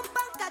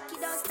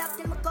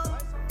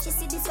 She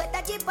see this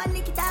sweater jeep and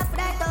lick it off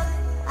right up.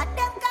 And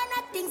them kind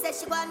of things that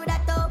she want with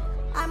that top.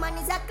 Her man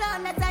is a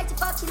clown, that's why she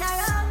fucking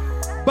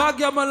around. Bag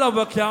your my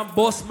lover can't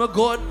bust my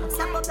gun.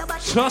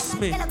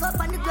 Trust me.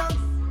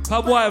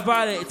 Her boy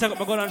violate, take up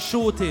my gun and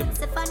shoot him.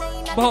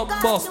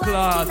 Bumbo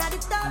class.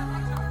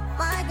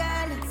 My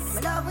girl, I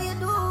love what you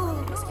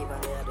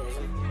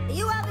do.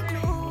 You have it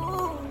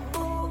blue.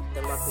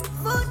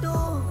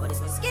 Voodoo,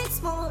 skin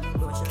smooth.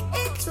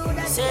 It's true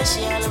that say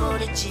she all about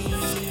the G.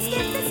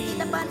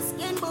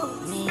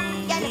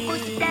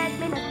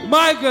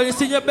 My girl, you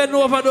see you bend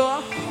over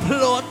though?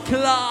 Blood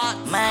clot.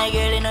 My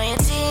girl, you know you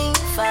think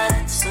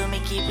fat, so me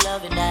keep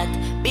loving that.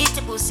 Beat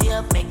your pussy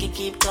up, make it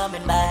keep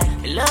coming back.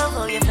 Love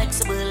how you're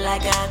flexible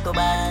like a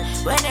cobalt.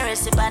 When you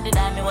rest upon the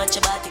dime, me watch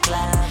your body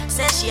clap.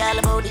 Say she all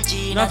about the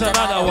G, not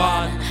another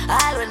one.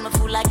 All when me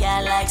fool like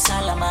girl like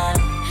Solomon.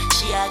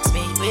 She asks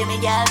me, where me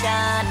girl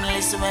gone?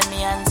 Listen when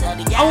me answer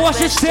the girl what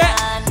she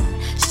said?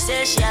 She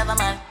says she have a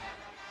man.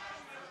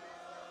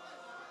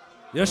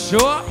 You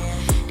sure?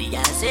 The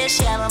girl say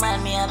she have a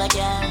man, me have a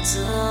girl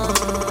too.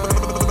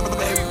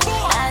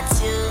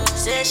 That's you.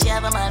 Say she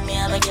have a man, me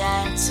have a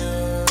girl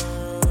too.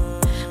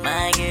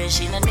 My girl,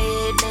 she no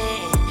need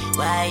me.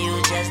 Why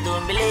you just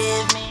don't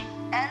believe me?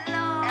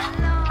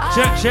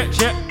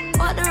 Check.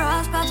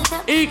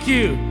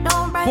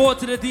 EQ. Forward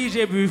to the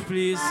DJ booth,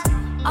 please.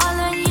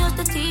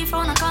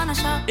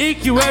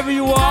 EQ, wherever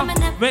you are,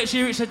 make sure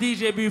you reach the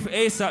DJ booth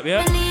ASAP,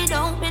 yeah?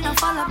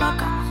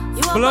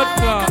 Blood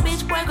clot.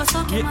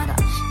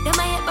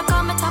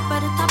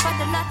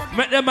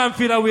 Make them man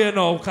feel away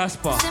now,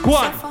 Casper. Go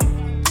on.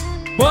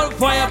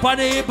 Bonfire upon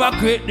the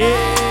hypocrite day.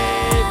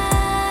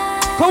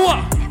 Come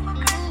on.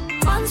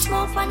 One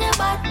smoke on your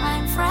bad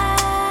mind, friend.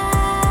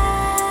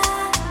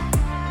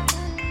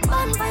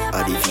 Bonfire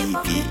upon the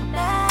hypocrite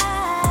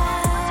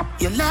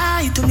day. You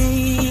lie to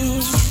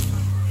me.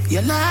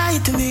 You lie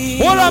to me.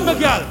 Hold on, my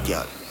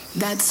girl.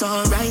 That's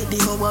alright, they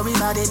don't worry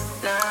about it.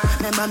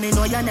 Remember me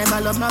know you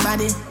never love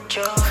nobody.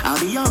 I'll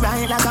be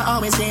alright like I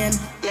always been.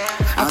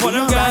 I put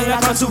them guys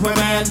like a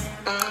Superman.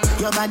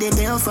 Your body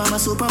built from a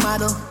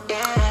supermodel.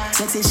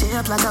 Sexy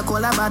shape like a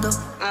cola bottle.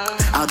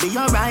 I'll be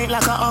alright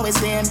like I always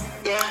been.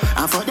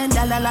 I put them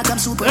dollar like I'm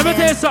Superman. Let me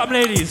tell you something,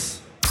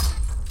 ladies.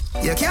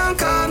 You can't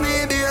call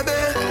me baby.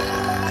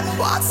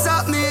 What's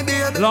up, me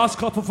baby? Last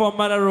couple from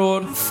Manor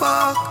Road.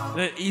 Fuck.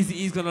 Then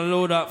Eazy-E's gonna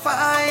load up.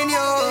 Fine,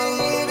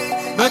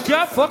 yo. But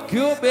can't fuck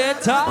you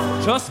better.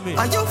 Trust me.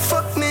 You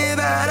fuck me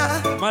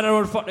better. Manor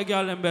Road fuck the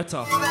girl them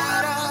better.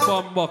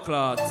 Bumbo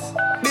clots.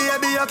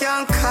 Baby, you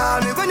can't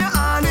call me when you're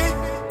on it.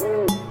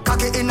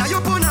 Cock it in a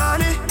your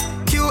punani.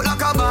 Cute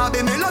like a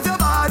Barbie, me love your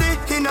body.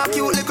 In a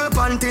cute little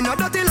panty, no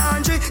dirty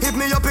laundry. Hit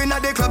me up in a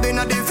the club, in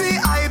a the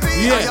VIP.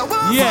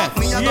 Yeah.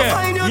 Me, I go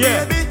find you,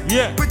 baby.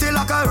 Yeah. Pretty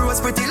like a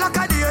rose, pretty like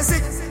a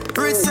daisy.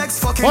 Rich sex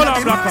fucking hold at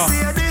on, the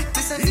Mercedes.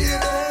 Listen, baby.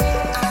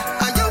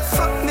 You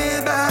fuck me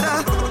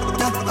better.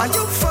 You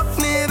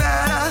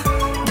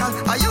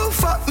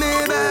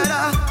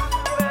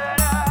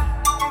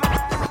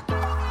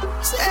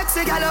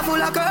pretty girl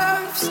full of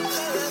curves.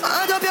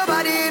 Hand up your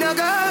body in a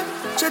girl.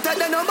 She take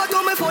the number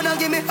to my phone and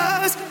give me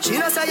hers. She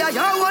not say you're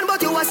your one,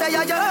 but you a say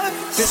you're yours.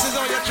 This is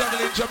how you're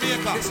traveling in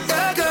Jamaica.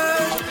 Yeah,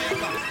 girl.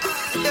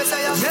 Yes,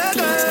 I am. Yeah,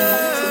 girl.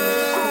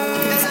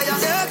 Yes, I am.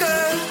 Yeah,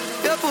 girl.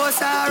 You post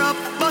her up,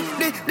 but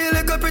the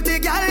little pretty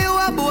girl you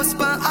a boast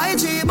for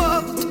IG,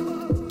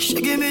 but she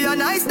give me a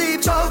nice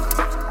deep choke.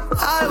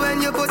 All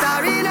when you put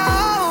her in a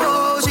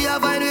hole, she a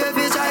find way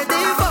fi try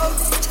default.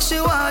 She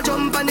want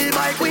jump on the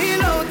bike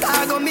wheel out.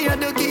 I go me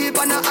to keep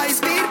on a high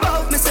speed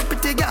boat. Me say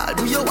pretty girl,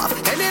 do you have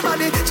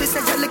anybody? She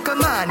says you little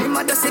man, him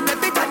a just see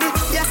baby daddy.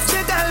 Yeah,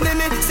 she tell me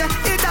say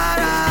it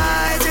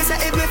alright. She say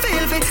if me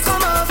feel fit,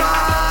 come over.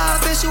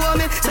 She show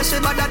me say she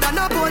better than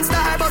a porn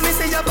star, but me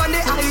see you on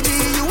the IG,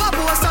 you a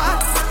poster.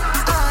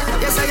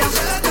 Yes I am.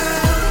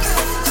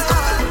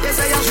 Yes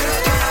I am.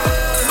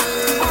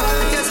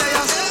 Yes I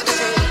am.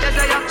 Yes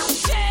I am.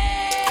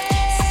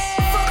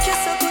 Fuck you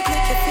so good,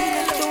 make you feel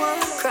like you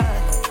want to cry.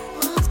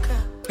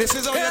 This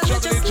is how you're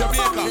traveling in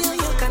Jamaica.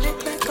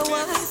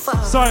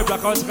 Sorry,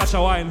 Black, I want to catch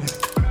a wine.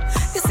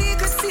 You see, you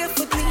could see it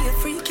with me, a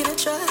freak in a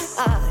try.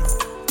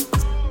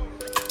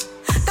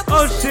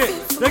 Oh shit,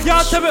 the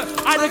girl tell me,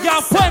 the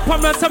girl point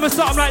on me and tell me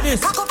something like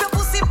this.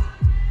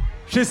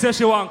 She said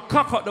she want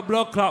cock up the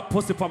blood clot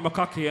pussy from my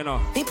cocky, you know.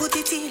 Me put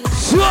it in like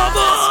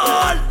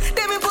trouble.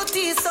 Then me put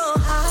it so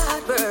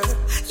hard, bro.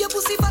 Your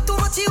pussy for too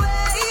much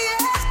away.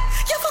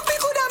 You fuck me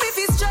good and me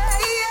feel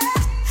straight.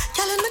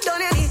 Y'all let me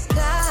done any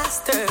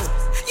plaster.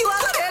 You are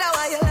better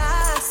while you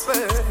last,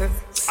 bro.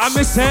 I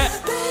miss it.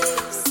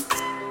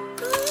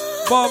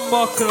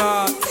 Bomba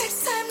clot.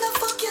 Next time the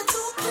fuck you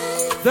too.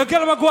 The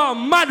girl am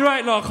going mad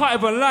right now. I can't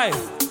even lie.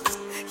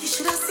 You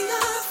should have seen her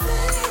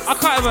face. I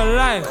can't even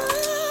lie.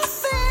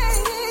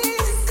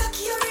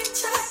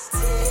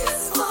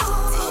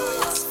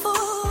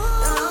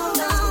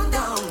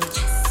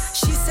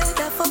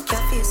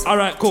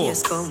 Alright, cool.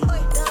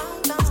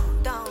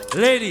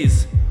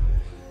 Ladies,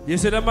 you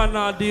say the man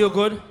not do you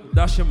good,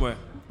 dash him way.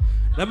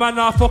 The man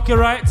not fuck you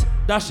right,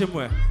 dash him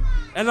way.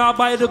 And I'll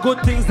buy the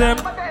good things them,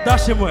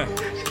 dash him way.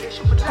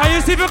 Can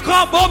you see if you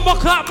can't bomb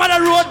clock on the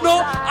road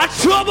now? A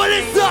trouble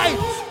inside.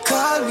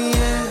 Call me,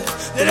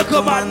 yeah. They look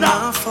up and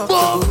now.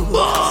 Boom,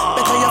 boom.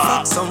 Better you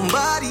fuck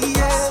somebody,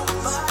 yeah.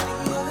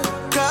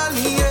 Call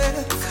me,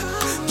 yeah.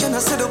 Can I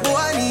say the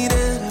boy need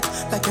it?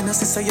 Like when I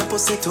say your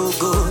pussy too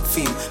good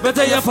feel.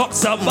 Better you fuck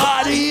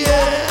somebody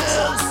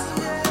else.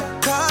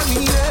 Call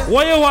me, yeah.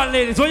 What you want,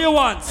 ladies? What you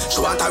want?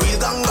 She want a real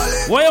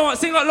gangbale. What you want?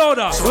 Sing it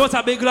louder. She wants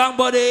a big long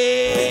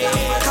body.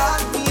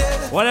 Call me,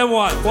 yeah. What them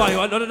want? What, you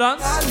want to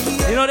dance?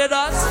 You know they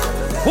dance?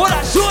 Hold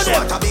on, show them. She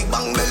want a big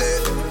bang belly.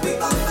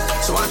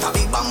 She want a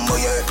big bang boy.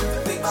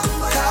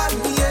 Call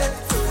me, yeah.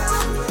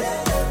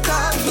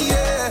 Call me,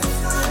 yeah.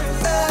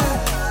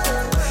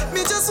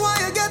 Me just want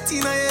you get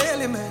in your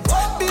element.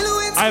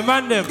 I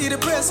man them.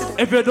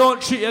 If you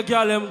don't treat your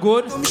girl them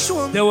good,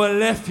 they will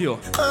left you.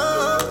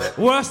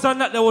 Worse than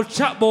that, they will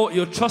chat about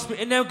you. Trust me,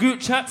 in them group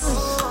chats,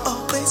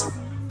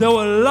 they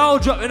will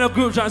loud you up in a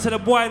group chat and say the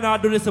boy now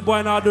do this, the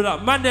boy now do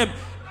that. Man them,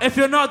 if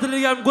you're not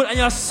doing them good and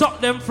you suck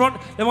them front,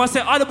 they want to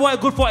say, the boy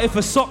good for if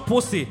you suck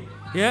pussy.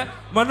 Yeah?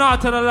 Man, not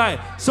tell a lie.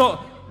 So,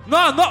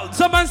 no,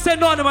 someone say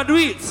no, them do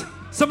it.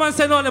 Someone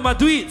say no, them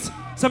do it.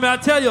 So I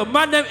tell you,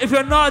 man them, if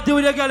you're not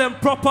doing your girl them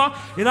proper,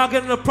 you're not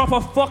getting the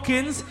proper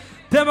fuckings,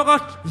 them I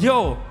got,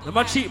 yo, them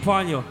I cheat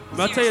upon you.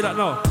 I'll tell you that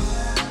now.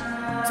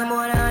 Some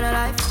more than a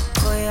life.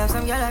 Boy, you have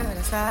some girl I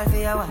gotta start for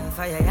your wife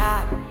for your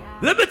yard.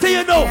 Let me tell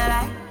you now.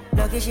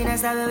 Lucky she not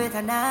stab with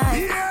a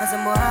knife. And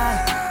some boy,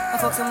 I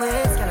fuck some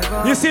ways, can I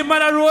go? You see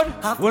man road?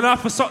 We don't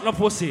have to suck no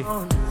pussy. We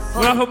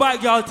don't have to buy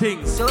girl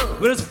things.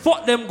 We just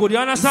fuck them good, you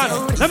understand?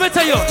 Let me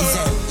tell you.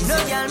 No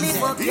girl me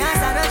fuck, yes,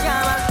 I no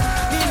drama.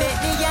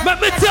 Let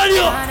me tell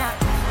you.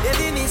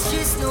 Baby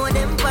mistress know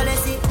them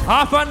policy.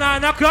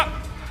 9:30.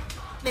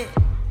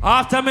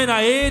 After me,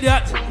 I hear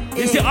that.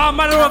 You see, all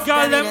manner of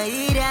girls, them,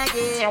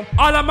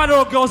 all the manner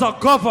of girls are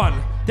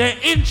governed. They're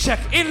in check,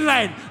 in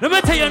line. Let me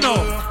tell you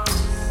now.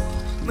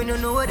 Me no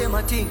know what them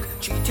a think.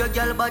 Treat your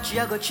girl, but she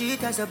a go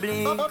cheat as a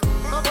blink.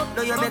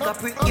 Now you make a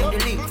prick, get the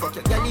link. Fuck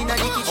your girl in the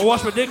kitchen. I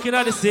wash my dick in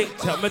the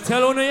sink. Me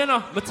tell you, you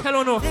know. Me tell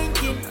you, no.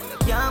 Thinking,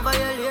 can't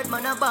violate,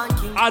 man a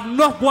banking.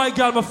 Enough boy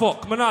girl me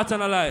fuck. Me not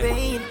tell a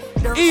lie.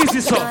 Easy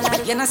so.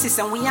 You know,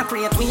 sister, we are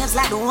create waves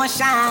like the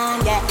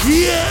ocean, yeah.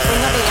 Yeah. We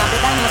know they have the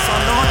dinosaur,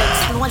 no the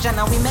explosion,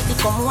 and we make the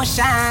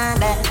commotion,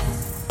 yeah.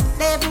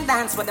 They even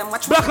dance with them,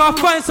 watch. Black, I'll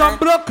find some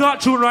blood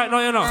clot tune right now,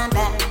 you know.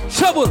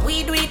 Trouble.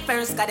 We do it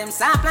first, got them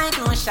soft like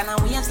the ocean, and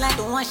waves like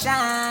the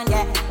ocean,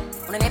 yeah.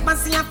 When they never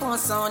see a phone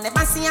sound,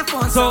 never see a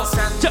phone so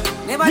strong.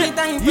 Never the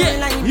time feel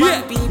like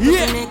one people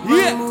to make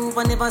my move,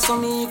 and never saw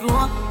me grow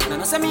up. I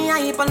know say me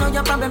hype, I know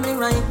you're probably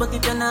right, but if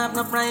you don't have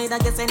no pride, I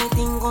guess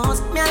anything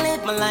goes. Me I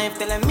live my life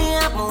telling me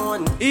I'm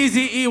on.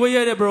 Easy E, where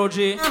you there, bro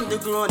G? I'm the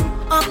grown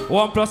up.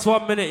 1 +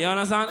 1 minute, you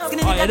understand? Oh,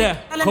 you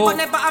there? Cool. But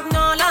never have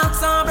no luck,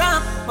 so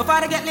bro. My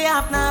father get laid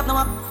off, now no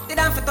up. They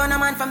don't fit on a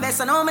man from best,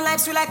 so now my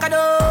life's sweet like a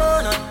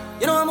donut.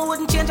 You know I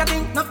wouldn't change a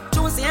thing, no.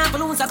 Choose the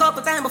balloons a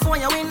couple times before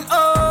you win,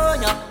 oh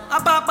yeah. I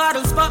pop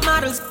bottles, pop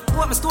models.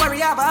 What my story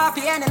have a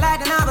happy ending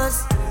like the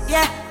novels.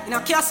 Yeah, in a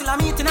castle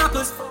I'm eating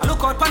apples. I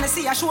look out on the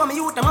sea, I show me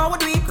youth them how we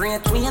do it.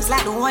 Great waves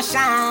like the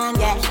ocean,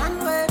 yeah.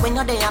 When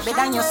you're there, better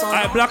than your son.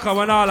 Alright, Blacker,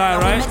 when all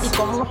right?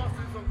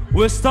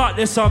 We'll start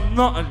this from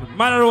nothing.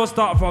 Manor will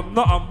start from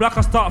nothing.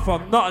 Blacker start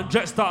from nothing.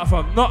 Jet start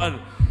from nothing.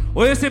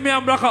 When you see me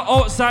and Blacker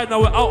outside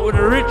now, we're out with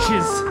the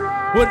riches.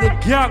 With the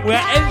gang,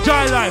 we're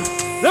enjoying life.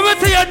 Let me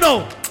tell you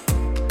now.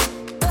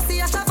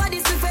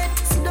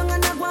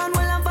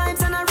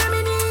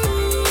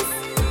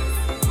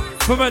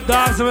 From a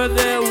dance over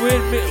there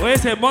with me. When you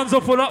say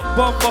Monzo full up,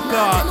 bumper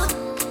class.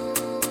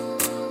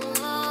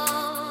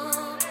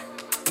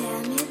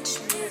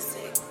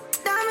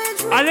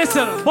 And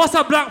listen,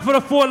 Bossa Blanc for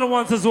the fallen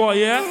ones as well,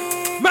 yeah?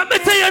 Let me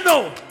tell you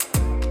now.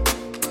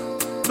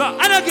 Now,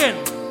 and again,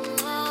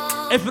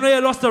 if you know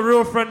you lost a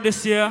real friend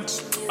this year,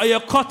 or you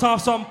cut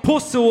off some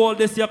pussy wall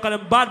this year, call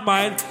them bad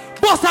mind,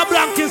 Bossa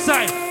Blanc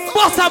inside.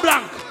 Bossa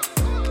Blanc.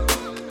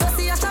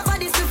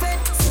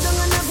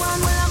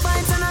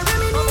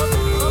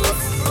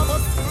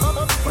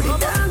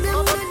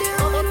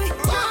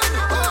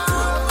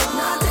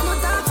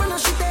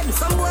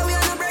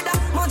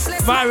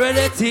 My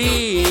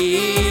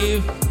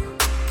relative.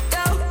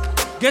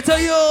 Get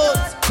a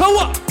youth. Come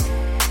on.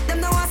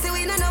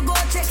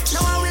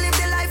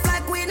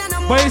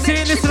 But you see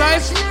in this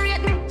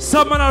life,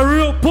 some man a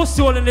real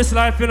pussy hole in this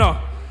life, you know.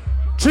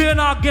 Three and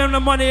not give them the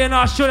money and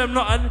I show them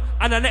nothing,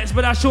 and the next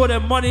but I show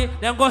them money,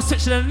 then go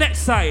switch to the next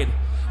side.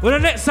 When the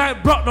next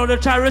side broke now, they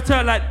try to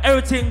return like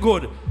everything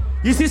good.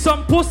 You see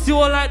some pussy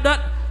hole like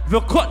that, if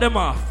you cut them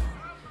off,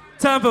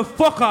 tell them to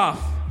fuck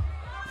off.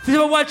 If you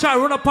ever want to try to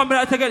run up on me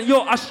like again,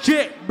 yo, a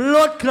straight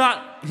blood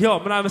clot. Yo,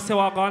 I'm not even say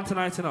what I'm going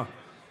tonight, you know.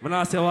 I'm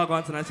not say what I'm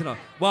going tonight, you know.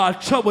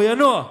 But trouble, you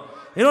know.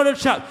 You know the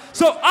chat.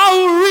 So, how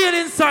real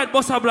inside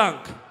Bossa Blanc?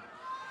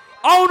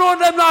 How know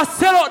them not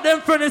sell out them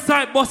friend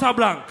inside Bossa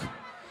Blanc?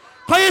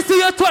 How you see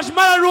you touch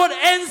Manor Road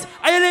ends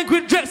and you link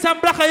with Drex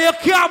and Blacker, you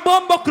can't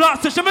bumble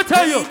clot. So, let me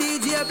tell you.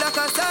 DJ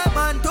Blacker start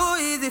man too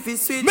easy if you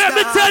switch. Let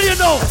me tell you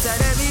now.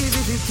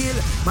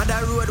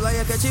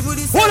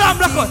 Hold on,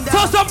 Blacker.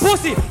 Tell some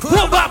pussy.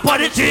 Pull back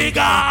on the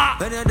trigger.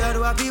 When you're done,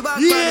 we'll be back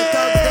on the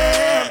top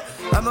there.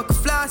 I'm a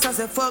flash, I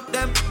say fuck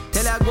them.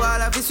 Tell I go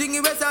all of you swing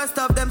your waist and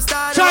stop them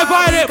start. Try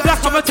violate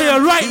Black, I'm gonna tell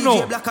you right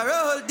now. Blacker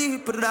roll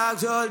deep, put the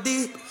dogs roll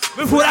deep.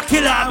 Before I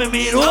kill her, me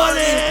mean roll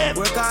it.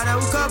 Work on a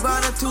hook up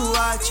on a two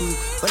watch you.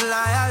 When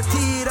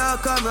loyalty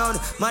don't come round,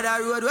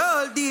 Mother Road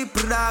roll deep,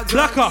 put the dogs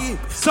roll deep.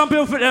 Blacker, some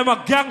people think them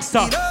a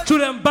gangster. To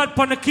them bad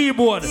on the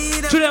keyboard.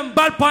 To them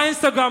bad on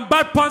Instagram,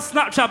 bad on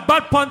Snapchat,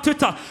 bad on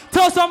Twitter.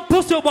 Tell some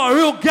pussy about a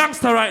real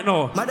gangster right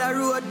now. Mother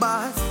Road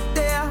boss,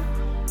 there.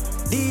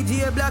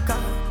 DJ Blacker,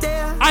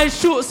 there. I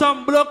shoot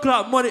some blood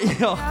clot money,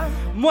 yo.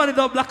 Money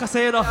the Blacker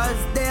say, you know.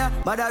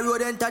 Mother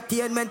Road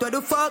Entertainment, what the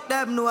fuck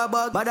them know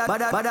about?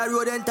 Mother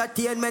Road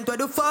Entertainment, what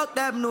the fuck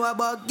them know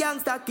about?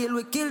 Gangster kill,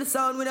 we kill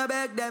sound, we no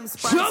beg them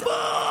sponsor. Come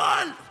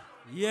on!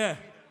 Yeah,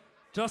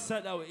 just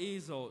said that with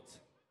ease out.